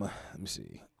am, let me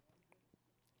see,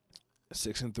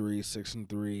 6-3,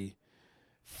 6-3,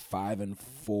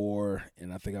 5-4,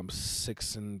 and I think I'm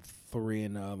 6-3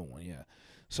 in the other one. Yeah,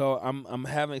 so I'm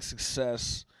having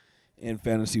success in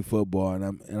fantasy football,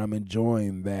 and I'm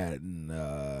enjoying that,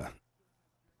 and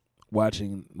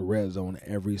watching the Red Zone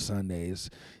every Sunday.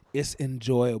 It's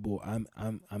enjoyable. I'm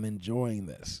enjoying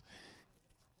this.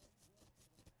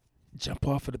 Jump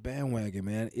off of the bandwagon,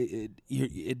 man.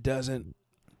 It doesn't.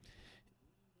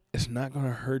 It's not going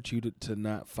to hurt you to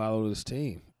not follow this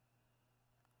team.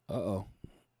 Uh-oh.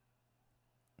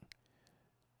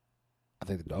 I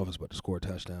think the Dolphins about to score a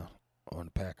touchdown on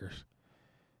the Packers.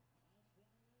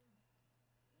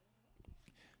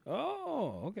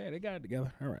 Oh, okay. They got it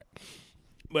together. All right.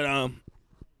 But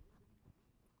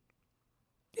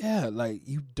yeah, like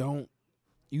you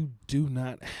do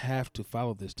not have to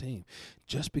follow this team.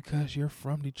 Just because you're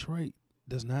from Detroit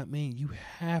does not mean you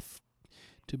have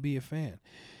to be a fan.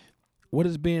 What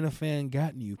has being a fan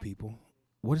gotten you, people?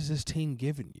 What has this team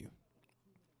given you?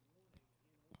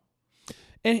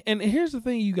 And here's the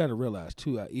thing you got to realize,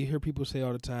 too. You hear people say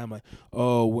all the time, like,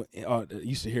 I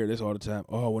used to hear this all the time,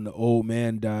 when the old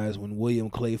man dies, when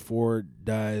William Clay Ford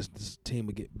dies, this team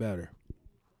will get better.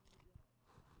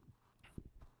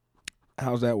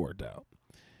 How's that worked out?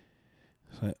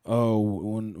 It's like,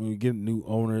 when we get a new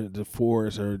owner, the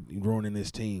Fords are ruining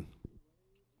this team.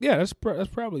 Yeah, that's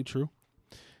probably true.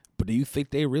 But do you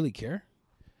think they really care?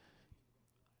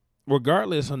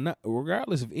 Regardless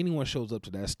if anyone shows up to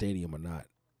that stadium or not,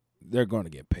 they're going to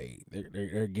get paid.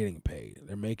 They're getting paid.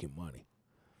 They're making money.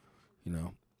 You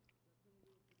know.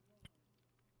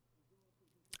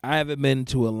 I haven't been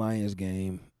to a Lions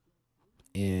game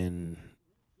in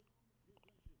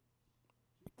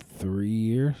 3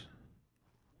 years.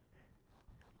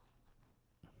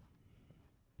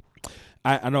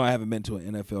 I know I haven't been to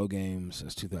an NFL game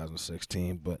since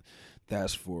 2016, but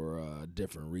that's for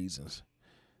different reasons.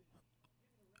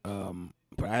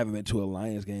 But I haven't been to a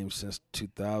Lions game since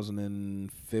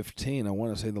 2015. I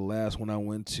want to say the last one I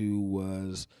went to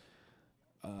was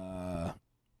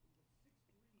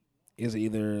is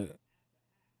either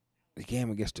the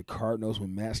game against the Cardinals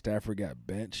when Matt Stafford got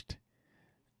benched.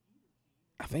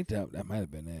 I think that might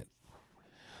have been it.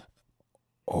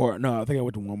 Or no, I think I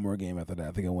went to one more game after that.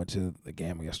 I think I went to the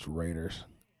game against the Raiders.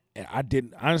 And I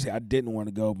didn't want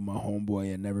to go, but my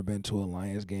homeboy had never been to a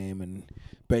Lions game and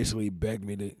basically begged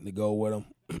me to go with him.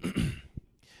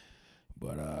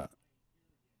 But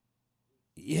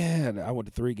yeah, I went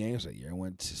to 3 games that year. I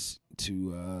went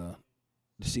to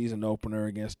the season opener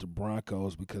against the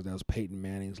Broncos because that was Peyton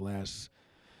Manning's last.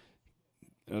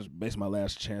 That was basically my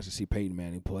last chance to see Peyton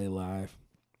Manning play live.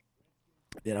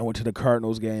 Then I went to the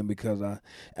Cardinals game because I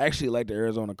actually liked the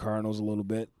Arizona Cardinals a little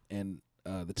bit, and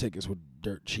the tickets were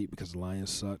dirt cheap because the Lions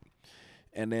sucked.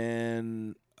 And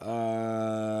then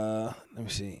let me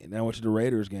see. And then I went to the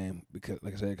Raiders game because,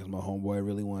 like I said, because my homeboy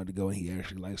really wanted to go, and he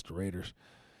actually likes the Raiders.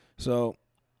 So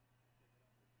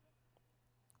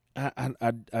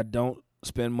I don't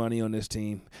spend money on this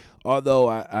team, although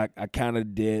I kind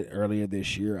of did earlier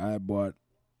this year. I bought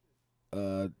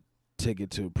a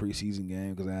ticket to a preseason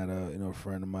game because I had a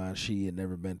friend of mine. She had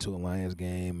never been to a Lions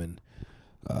game, and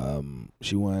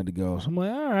she wanted to go. So I'm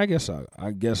like, all right, I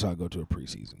guess I'll go to a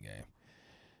preseason game.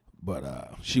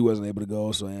 But she wasn't able to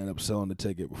go, so I ended up selling the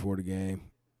ticket before the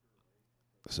game.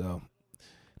 So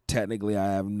technically,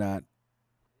 I have not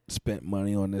spent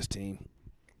money on this team.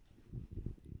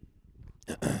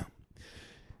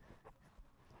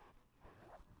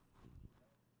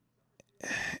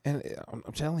 And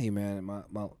I'm telling you, man, my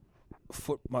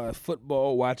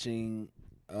football watching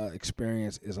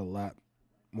experience is a lot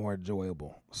more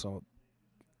enjoyable. So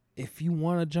if you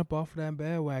want to jump off of that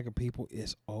bandwagon, people,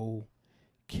 it's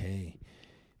okay.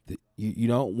 You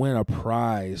don't win a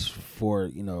prize for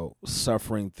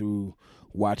suffering through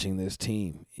watching this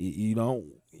team. You don't.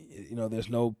 There's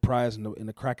no prize in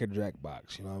the Cracker Jack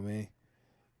box. You know what I mean?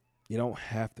 You don't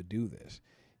have to do this.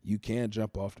 You can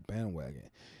jump off the bandwagon.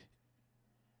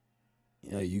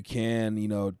 You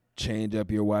can, change up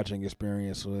your watching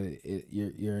experience so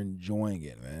you're enjoying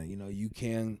it, man. You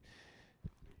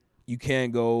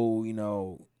can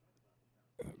go,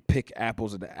 pick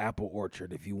apples at the apple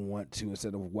orchard if you want to,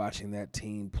 instead of watching that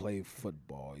team play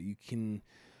football. You can,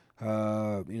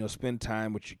 spend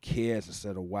time with your kids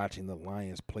instead of watching the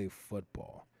Lions play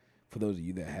football. For those of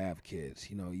you that have kids,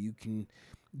 you can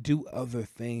do other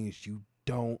things. You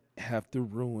don't have to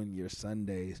ruin your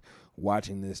Sundays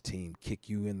watching this team kick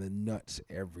you in the nuts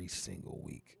every single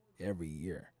week, every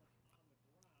year.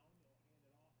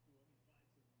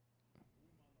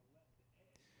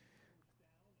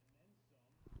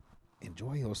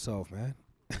 Enjoy yourself, man.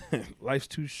 Life's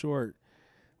too short.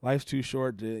 Life's too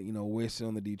short to, waste it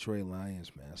on the Detroit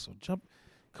Lions, man. So come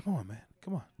on, man.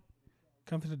 Come on.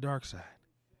 Come to the dark side.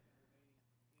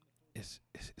 It's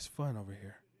fun over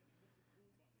here.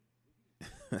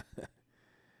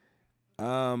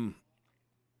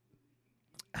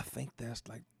 I think that's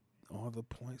like all the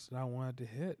points that I wanted to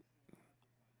hit.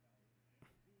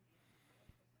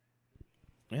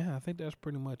 Yeah, I think that's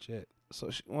pretty much it.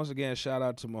 So once again, shout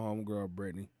out to my homegirl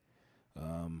Brittany.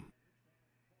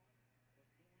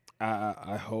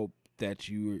 I hope that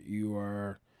you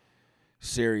are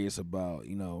serious about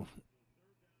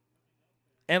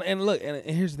and look, and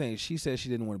here's the thing. She said she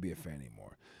didn't want to be a fan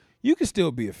anymore. You can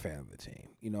still be a fan of the team.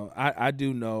 I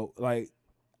do know,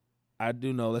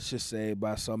 let's just say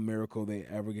by some miracle they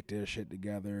ever get their shit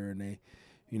together and they,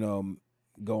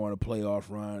 go on a playoff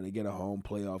run, they get a home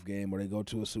playoff game, or they go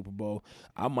to a Super Bowl.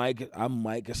 I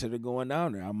might consider going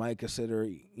down there. I might consider,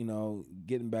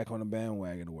 getting back on the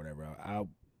bandwagon or whatever.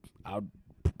 I'll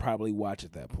probably watch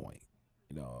at that point,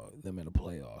 them in the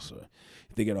playoffs, or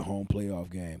if they get a home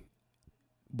playoff game.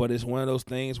 But it's one of those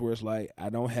things where it's like I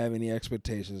don't have any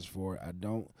expectations for it. I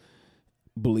don't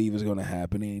believe it's going to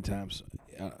happen anytime soon.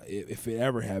 If it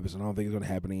ever happens, I don't think it's going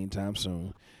to happen anytime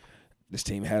soon. This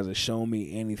team hasn't shown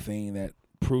me anything that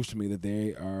proves to me that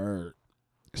they are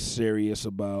serious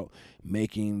about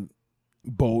making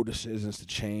bold decisions to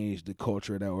change the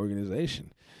culture of that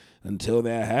organization. Until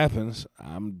that happens,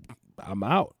 I'm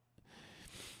out.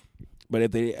 But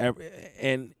if they ever,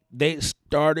 and they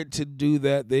started to do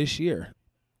that this year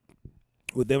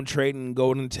with them trading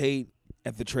Golden Tate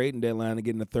at the trading deadline and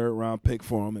getting a third-round pick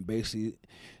for him, and basically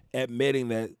admitting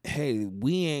that, hey,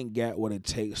 we ain't got what it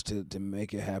takes to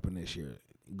make it happen this year.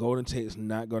 Golden Tate's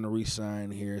not going to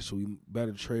re-sign here, so we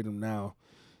better trade him now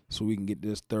so we can get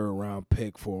this third-round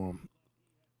pick for him.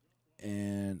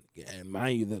 And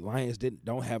mind you, the Lions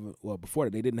before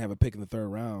that, they didn't have a pick in the third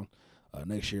round.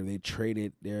 Next year, they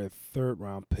traded their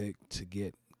third-round pick to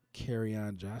get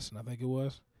Kerryon Johnson, I think it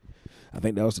was. I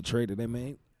think that was the trade that they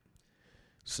made.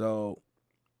 So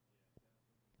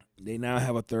they now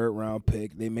have a third-round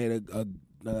pick. They made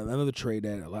another trade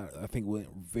that I think went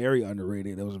very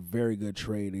underrated. It was a very good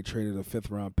trade. They traded a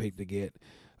fifth-round pick to get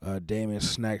Damon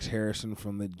Snacks Harrison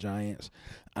from the Giants.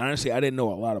 Honestly, I didn't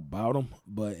know a lot about him,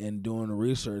 but in doing the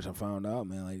research, I found out,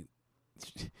 man,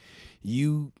 like,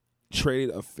 you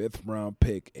traded a fifth-round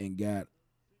pick and got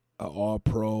an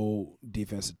all-pro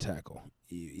defensive tackle.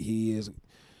 He is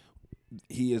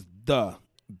the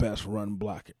best run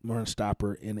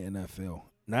stopper in the NFL.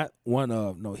 Not one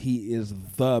of, no, he is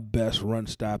the best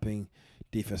run-stopping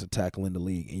defensive tackle in the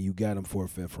league, and you got him for a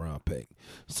fifth-round pick.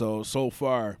 So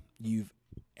far, you've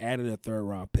added a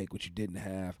third-round pick, which you didn't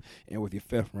have, and with your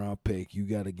fifth-round pick, you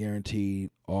got a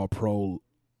guaranteed all-pro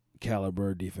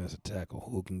caliber defensive tackle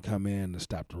who can come in and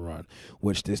stop the run,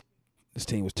 which this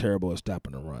team was terrible at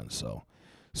stopping the run.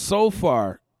 So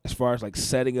far, as far as like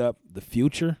setting up the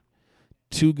future,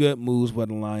 two good moves by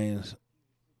the Lions.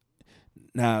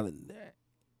 Now,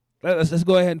 let's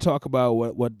go ahead and talk about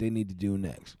what they need to do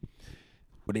next.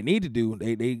 What they need to do,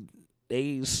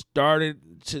 they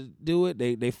started to do it.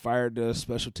 They fired the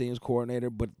special teams coordinator,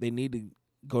 but they need to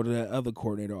go to that other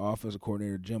coordinator, offensive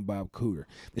coordinator, Jim Bob Cooter.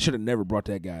 They should have never brought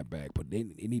that guy back, but they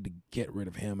need to get rid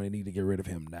of him, and they need to get rid of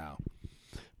him now.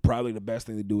 Probably the best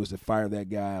thing to do is to fire that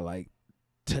guy like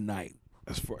tonight.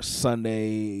 As for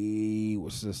Sunday,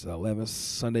 what's this, 11th?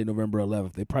 Sunday, November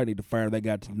 11th. They probably need to fire that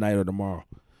guy tonight or tomorrow.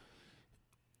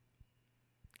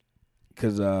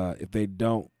 Because if they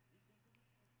don't,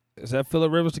 is that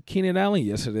Phillip Rivers to Keenan Allen?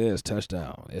 Yes, it is.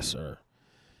 Touchdown. Yes, sir.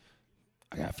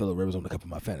 I got Phillip Rivers on a couple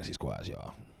of my fantasy squads,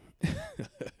 y'all.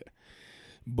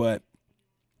 But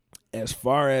as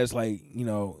far as, like,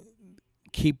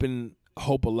 keeping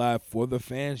hope alive for the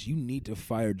fans, you need to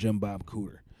fire Jim Bob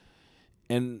Cooter.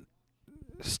 And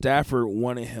Stafford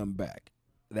wanted him back.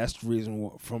 That's the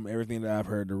reason, from everything that I've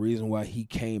heard, the reason why he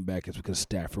came back is because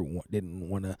Stafford didn't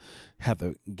want to have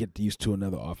to get used to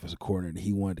another offensive coordinator.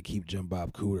 He wanted to keep Jim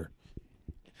Bob Cooter.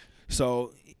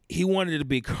 So he wanted to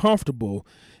be comfortable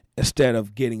instead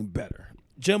of getting better.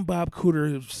 Jim Bob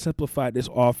Cooter simplified this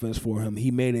offense for him.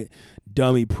 He made it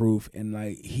dummy proof, and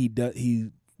like he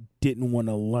didn't want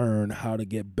to learn how to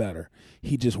get better.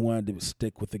 He just wanted to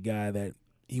stick with the guy that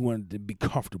he wanted to be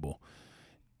comfortable.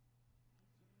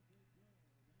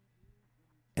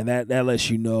 And that lets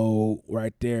you know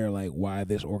right there, like, why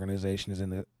this organization is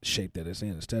in the shape that it's in.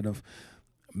 Instead of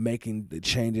making the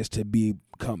changes to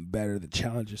become better, to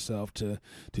challenge yourself, to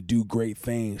do great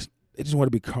things, they just want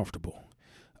to be comfortable.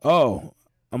 Oh,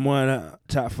 I'm one of the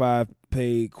top 5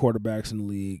 paid quarterbacks in the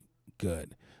league.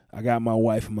 Good. I got my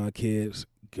wife and my kids.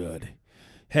 Good.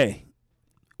 Hey,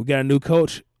 we got a new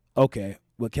coach. Okay.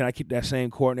 Well, can I keep that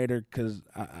same coordinator? Because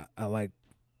I like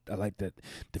that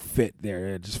the fit there.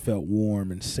 It just felt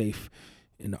warm and safe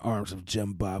in the arms of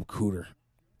Jim Bob Cooter.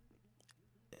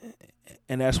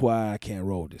 And that's why I can't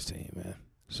roll with this team, man.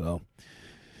 So,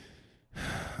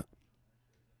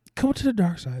 come to the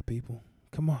dark side, people.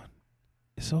 Come on.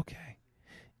 It's okay.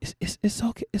 It's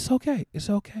okay. It's okay. It's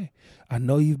okay. I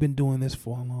know you've been doing this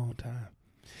for a long time.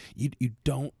 You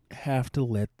don't have to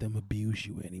let them abuse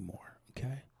you anymore,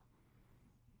 okay?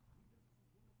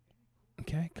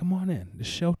 Okay, come on in. The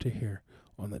shelter here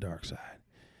on the dark side.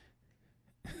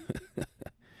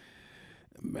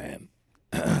 Man.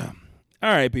 All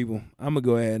right, people. I'm going to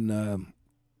go ahead and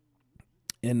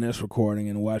end this recording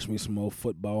and watch me some old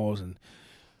footballs and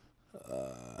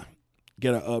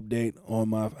get an update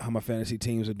on how my fantasy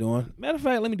teams are doing. Matter of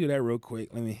fact, let me do that real quick.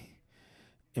 Let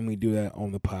me do that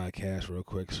on the podcast real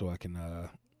quick so I can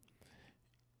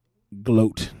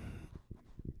gloat.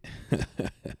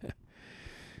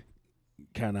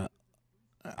 Kind of,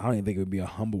 I don't even think it would be a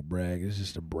humble brag. It's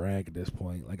just a brag at this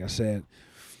point. Like I said,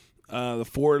 the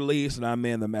 4 leagues that I'm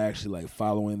in, I'm actually like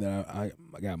following that I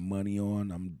got money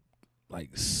on. I'm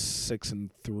like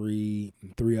 6-3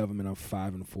 in 3 of them, and I'm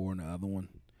 5-4 in the other one.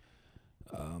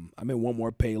 I'm in one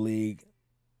more pay league,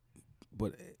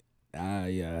 but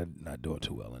I'm not doing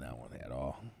too well in that one at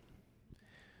all.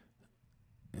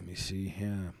 Let me see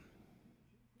here.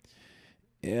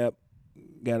 Yep,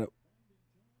 got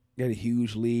a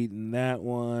huge lead in that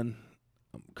one.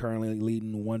 I'm currently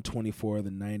leading 124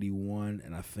 to 91,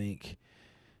 and I think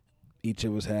each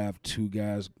of us have 2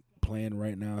 guys playing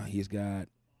right now. He's got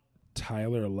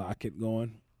Tyler Lockett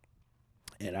going,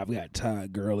 and I've got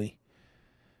Todd Gurley.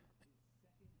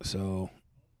 So,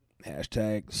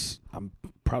 hashtags, I'm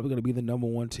probably going to be the number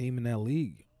 1 team in that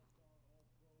league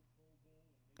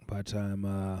by the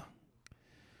time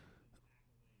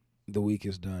the week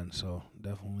is done. So,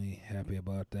 definitely happy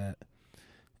about that.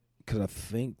 Because I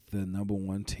think the number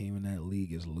 1 team in that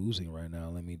league is losing right now.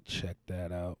 Let me check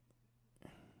that out.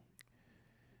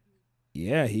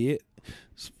 Yeah, he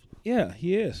is. Yeah,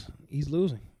 he is. He's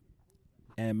losing.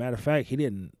 And matter of fact, he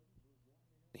didn't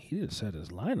set his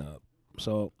lineup.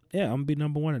 So, yeah, I'm going to be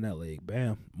number 1 in that league.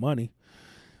 Bam. Money.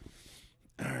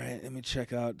 All right, let me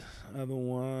check out the other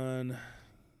one.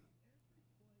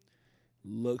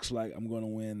 Looks like I'm going to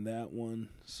win that one.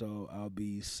 So, I'll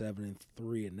be 7-3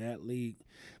 in that league.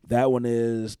 That one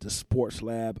is the Sports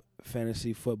Lab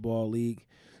Fantasy Football League.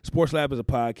 Sports Lab is a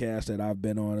podcast that I've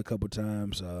been on a couple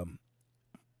times.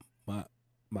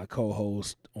 My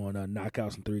co-host on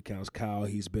Knockouts and 3 Counts, Kyle,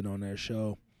 he's been on their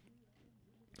show.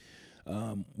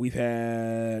 We've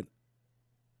had,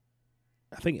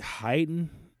 I think, Hayden,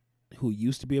 who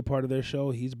used to be a part of their show.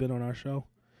 He's been on our show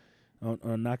on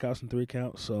Knockouts and 3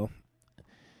 Counts. So,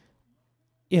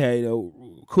 yeah,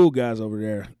 cool guys over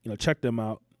there. Check them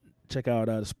out. Check out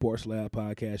the Sports Lab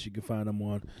podcast. You can find them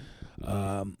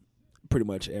on pretty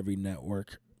much every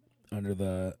network under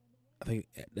the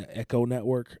Echo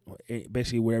Network.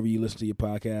 Basically, wherever you listen to your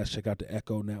podcast, check out the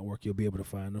Echo Network. You'll be able to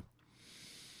find them.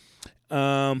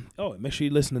 Make sure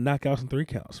you listen to Knockouts and 3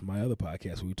 Counts, my other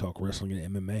podcast where we talk wrestling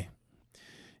and MMA.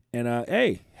 And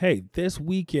hey, this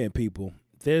weekend, people,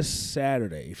 this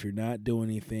Saturday, if you're not doing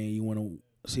anything, you want to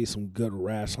see some good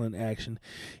wrestling action,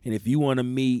 and if you want to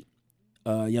meet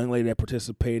a young lady that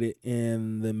participated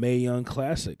in the Mae Young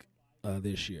Classic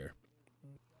this year,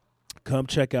 come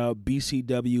check out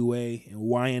BCWA and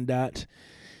Wyandotte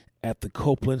at the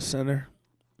Copeland Center.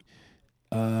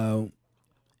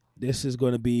 This is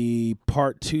going to be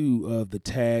part 2 of the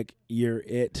Tag You're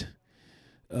It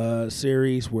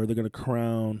series, where they're going to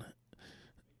crown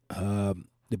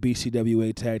the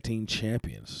BCWA Tag Team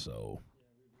Champions. So,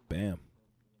 bam.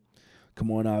 Come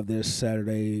on out this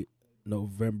Saturday,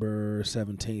 November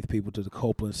 17th, people, to the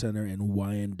Copeland Center in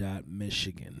Wyandotte,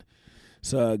 Michigan.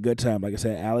 It's a good time. Like I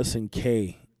said, Allison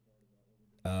Kay,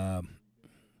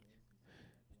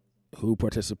 who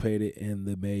participated in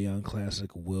the Mae Young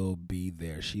Classic, will be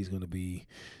there. She's going to be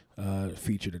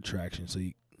featured attraction. So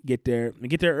get there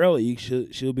early.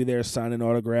 She'll be there signing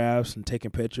autographs and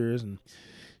taking pictures and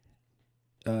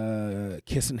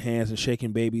kissing hands and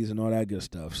shaking babies and all that good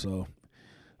stuff. So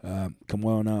come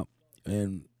on out,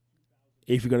 and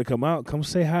if you're gonna come out, come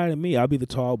say hi to me. I'll be the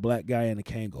tall black guy in the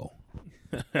Kangol.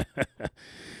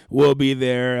 We'll be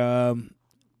there,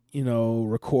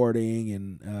 recording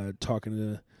and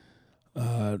talking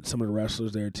to some of the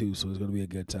wrestlers there too. So it's gonna be a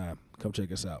good time. Come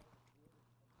check us out.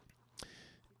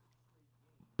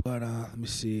 But let me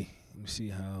see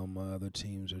how my other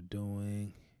teams are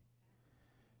doing.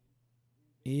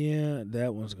 Yeah,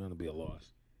 that one's going to be a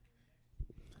loss.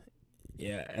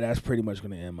 Yeah, and that's pretty much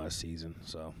going to end my season,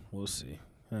 so we'll see.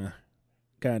 Kind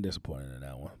of disappointed in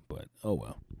that one, but oh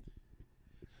well.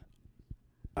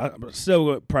 I'm still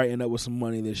going to probably end up with some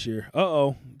money this year.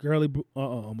 Girly,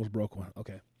 almost broke one.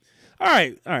 Okay. All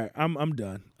right, I'm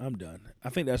done. I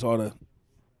think that's all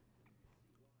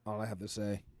I have to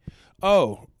say.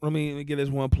 Oh, let me get this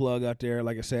one plug out there.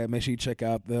 Like I said, make sure you check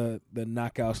out the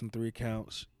Knockouts and 3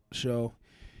 Counts show.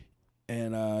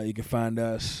 And you can find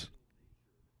us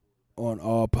on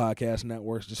all podcast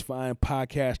networks. Just find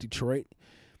Podcast Detroit.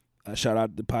 Shout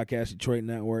out to Podcast Detroit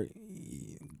Network.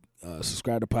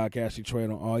 Subscribe to Podcast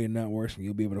Detroit on all your networks, and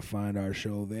you'll be able to find our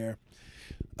show there.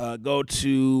 Go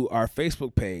to our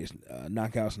Facebook page,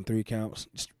 Knockouts and 3 Counts.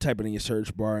 Just type it in your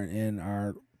search bar, and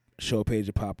our show page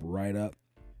will pop right up.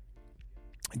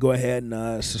 Go ahead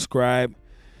and subscribe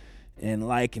and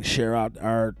like and share out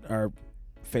our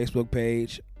Facebook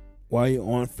page. While you're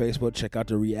on Facebook, check out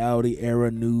the Reality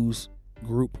Era News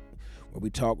group where we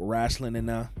talk wrestling. And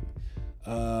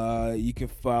you can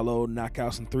follow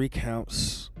Knockouts and 3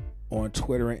 Counts on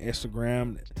Twitter and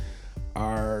Instagram.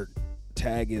 Our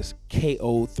tag is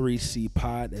KO3C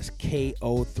Pod. That's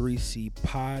KO3C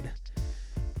Pod.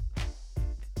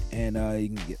 And you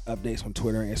can get updates on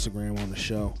Twitter and Instagram on the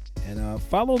show. And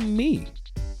follow me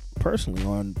personally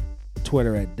on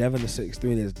Twitter at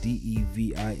Devin63. That's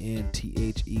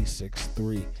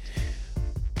DEVINTHE63.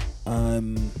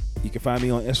 You can find me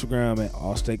on Instagram at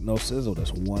All Steak No Sizzle.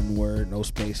 That's one word, no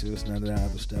spaces, none of that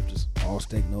other stuff. Just All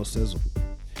Steak No Sizzle.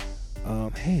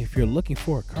 Hey, if you're looking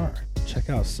for a car, check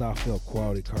out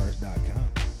SouthfieldQualityCars.com.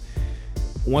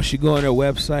 Once you go on their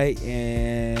website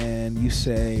and you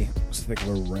say, let's think of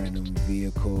a random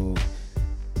vehicle.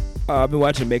 I've been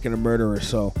watching Making a Murderer,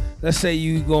 so let's say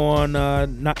you go on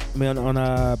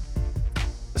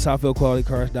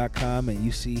SouthfieldQualityCars.com and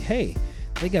you see, hey,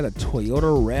 they got a Toyota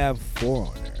RAV4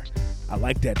 on there. I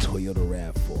like that Toyota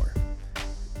RAV4.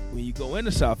 When you go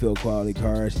into Southfield Quality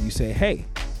Cars, you say, hey,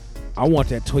 I want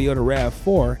that Toyota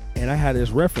RAV4, and I have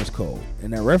this reference code,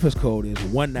 and that reference code is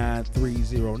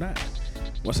 19309.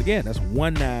 Once again, that's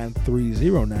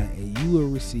 19309, and you will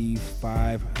receive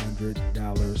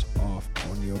 $500 off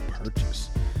on your purchase.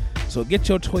 So get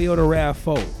your Toyota RAV4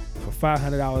 for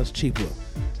 $500 cheaper.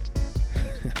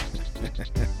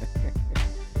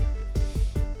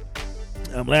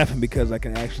 I'm laughing because I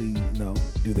can actually,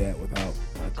 do that without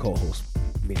my co-host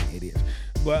being idiots.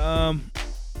 But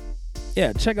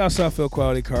yeah, check out Southfield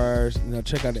Quality Cars.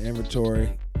 Check out the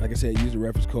inventory. Like I said, use the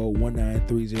reference code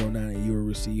 19309 and you will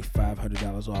receive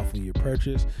 $500 off on your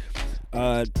purchase.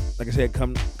 Like I said,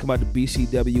 come out to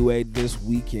BCWA this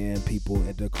weekend, people,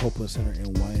 at the Copeland Center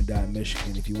in Wyandotte,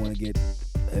 Michigan. If you want to get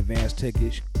advanced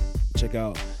tickets, check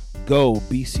out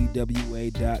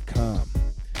gobcwa.com.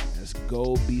 That's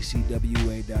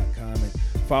gobcwa.com, and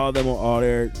follow them on all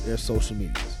their social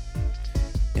medias.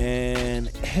 And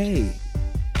hey,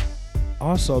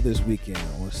 also this weekend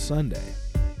on Sunday,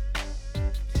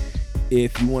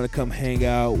 if you want to come hang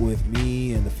out with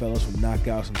me and the fellas from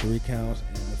Knockouts and 3 Counts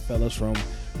and the fellas from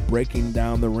Breaking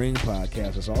Down the Ring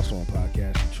podcast, that's also on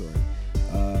Podcast Detroit.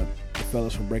 The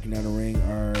fellas from Breaking Down the Ring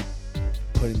are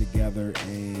putting together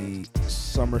a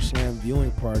SummerSlam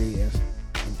viewing party at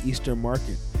an Eastern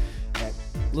Market at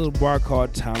a little bar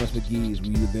called Thomas McGee's.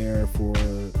 We were there for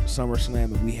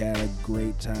SummerSlam and we had a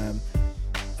great time.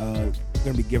 We're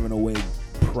going to be giving away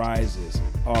prizes,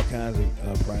 all kinds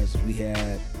of prizes. We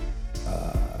had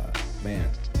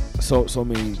so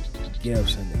many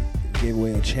gifts, and they gave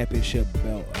away a championship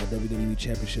belt, a WWE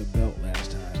championship belt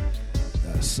last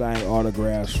time. Signed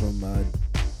autographs from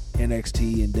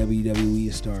NXT and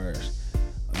WWE stars.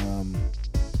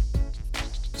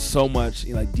 So much,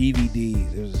 like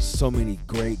DVDs. There was so many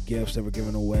great gifts that were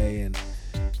given away, and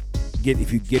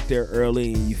if you get there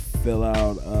early and you fill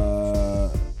out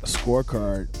a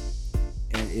scorecard,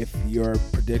 and if your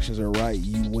predictions are right,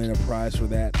 you win a prize for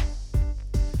that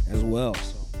as well.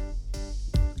 So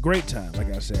great time,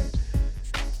 like I said.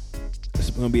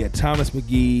 It's going to be at Thomas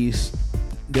McGee's,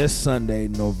 this Sunday,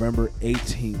 November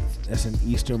 18th. That's in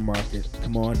Eastern Market.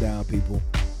 Come on down, people.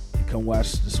 And come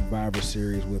watch the Survivor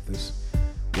Series with us.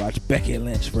 Watch Becky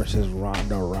Lynch versus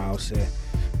Ronda Rousey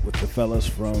with the fellas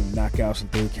from Knockouts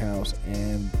and 3 Counts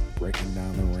and Breaking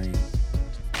Down the Ring.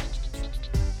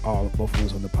 Both of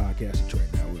us on the podcast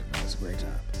Detroit Network. It's a great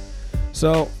time.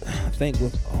 So, I think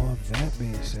with all of that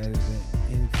being said, is there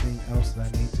anything else that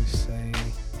I need to say?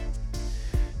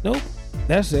 Nope.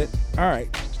 That's it. All right.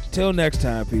 Till next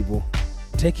time, people.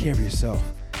 Take care of yourself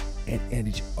and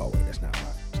each. Oh wait, that's not my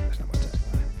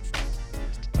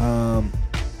tagline.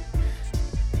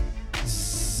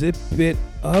 Zip it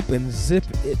up and zip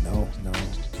it. No. That's not.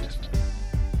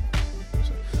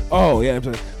 Oh yeah,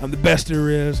 I'm the best there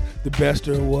is, the best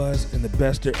there was, and the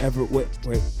best there ever. Wait.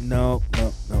 No.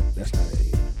 That's not it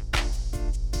either.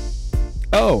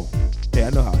 Oh, yeah, I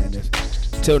know how to end this.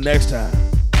 Till next time.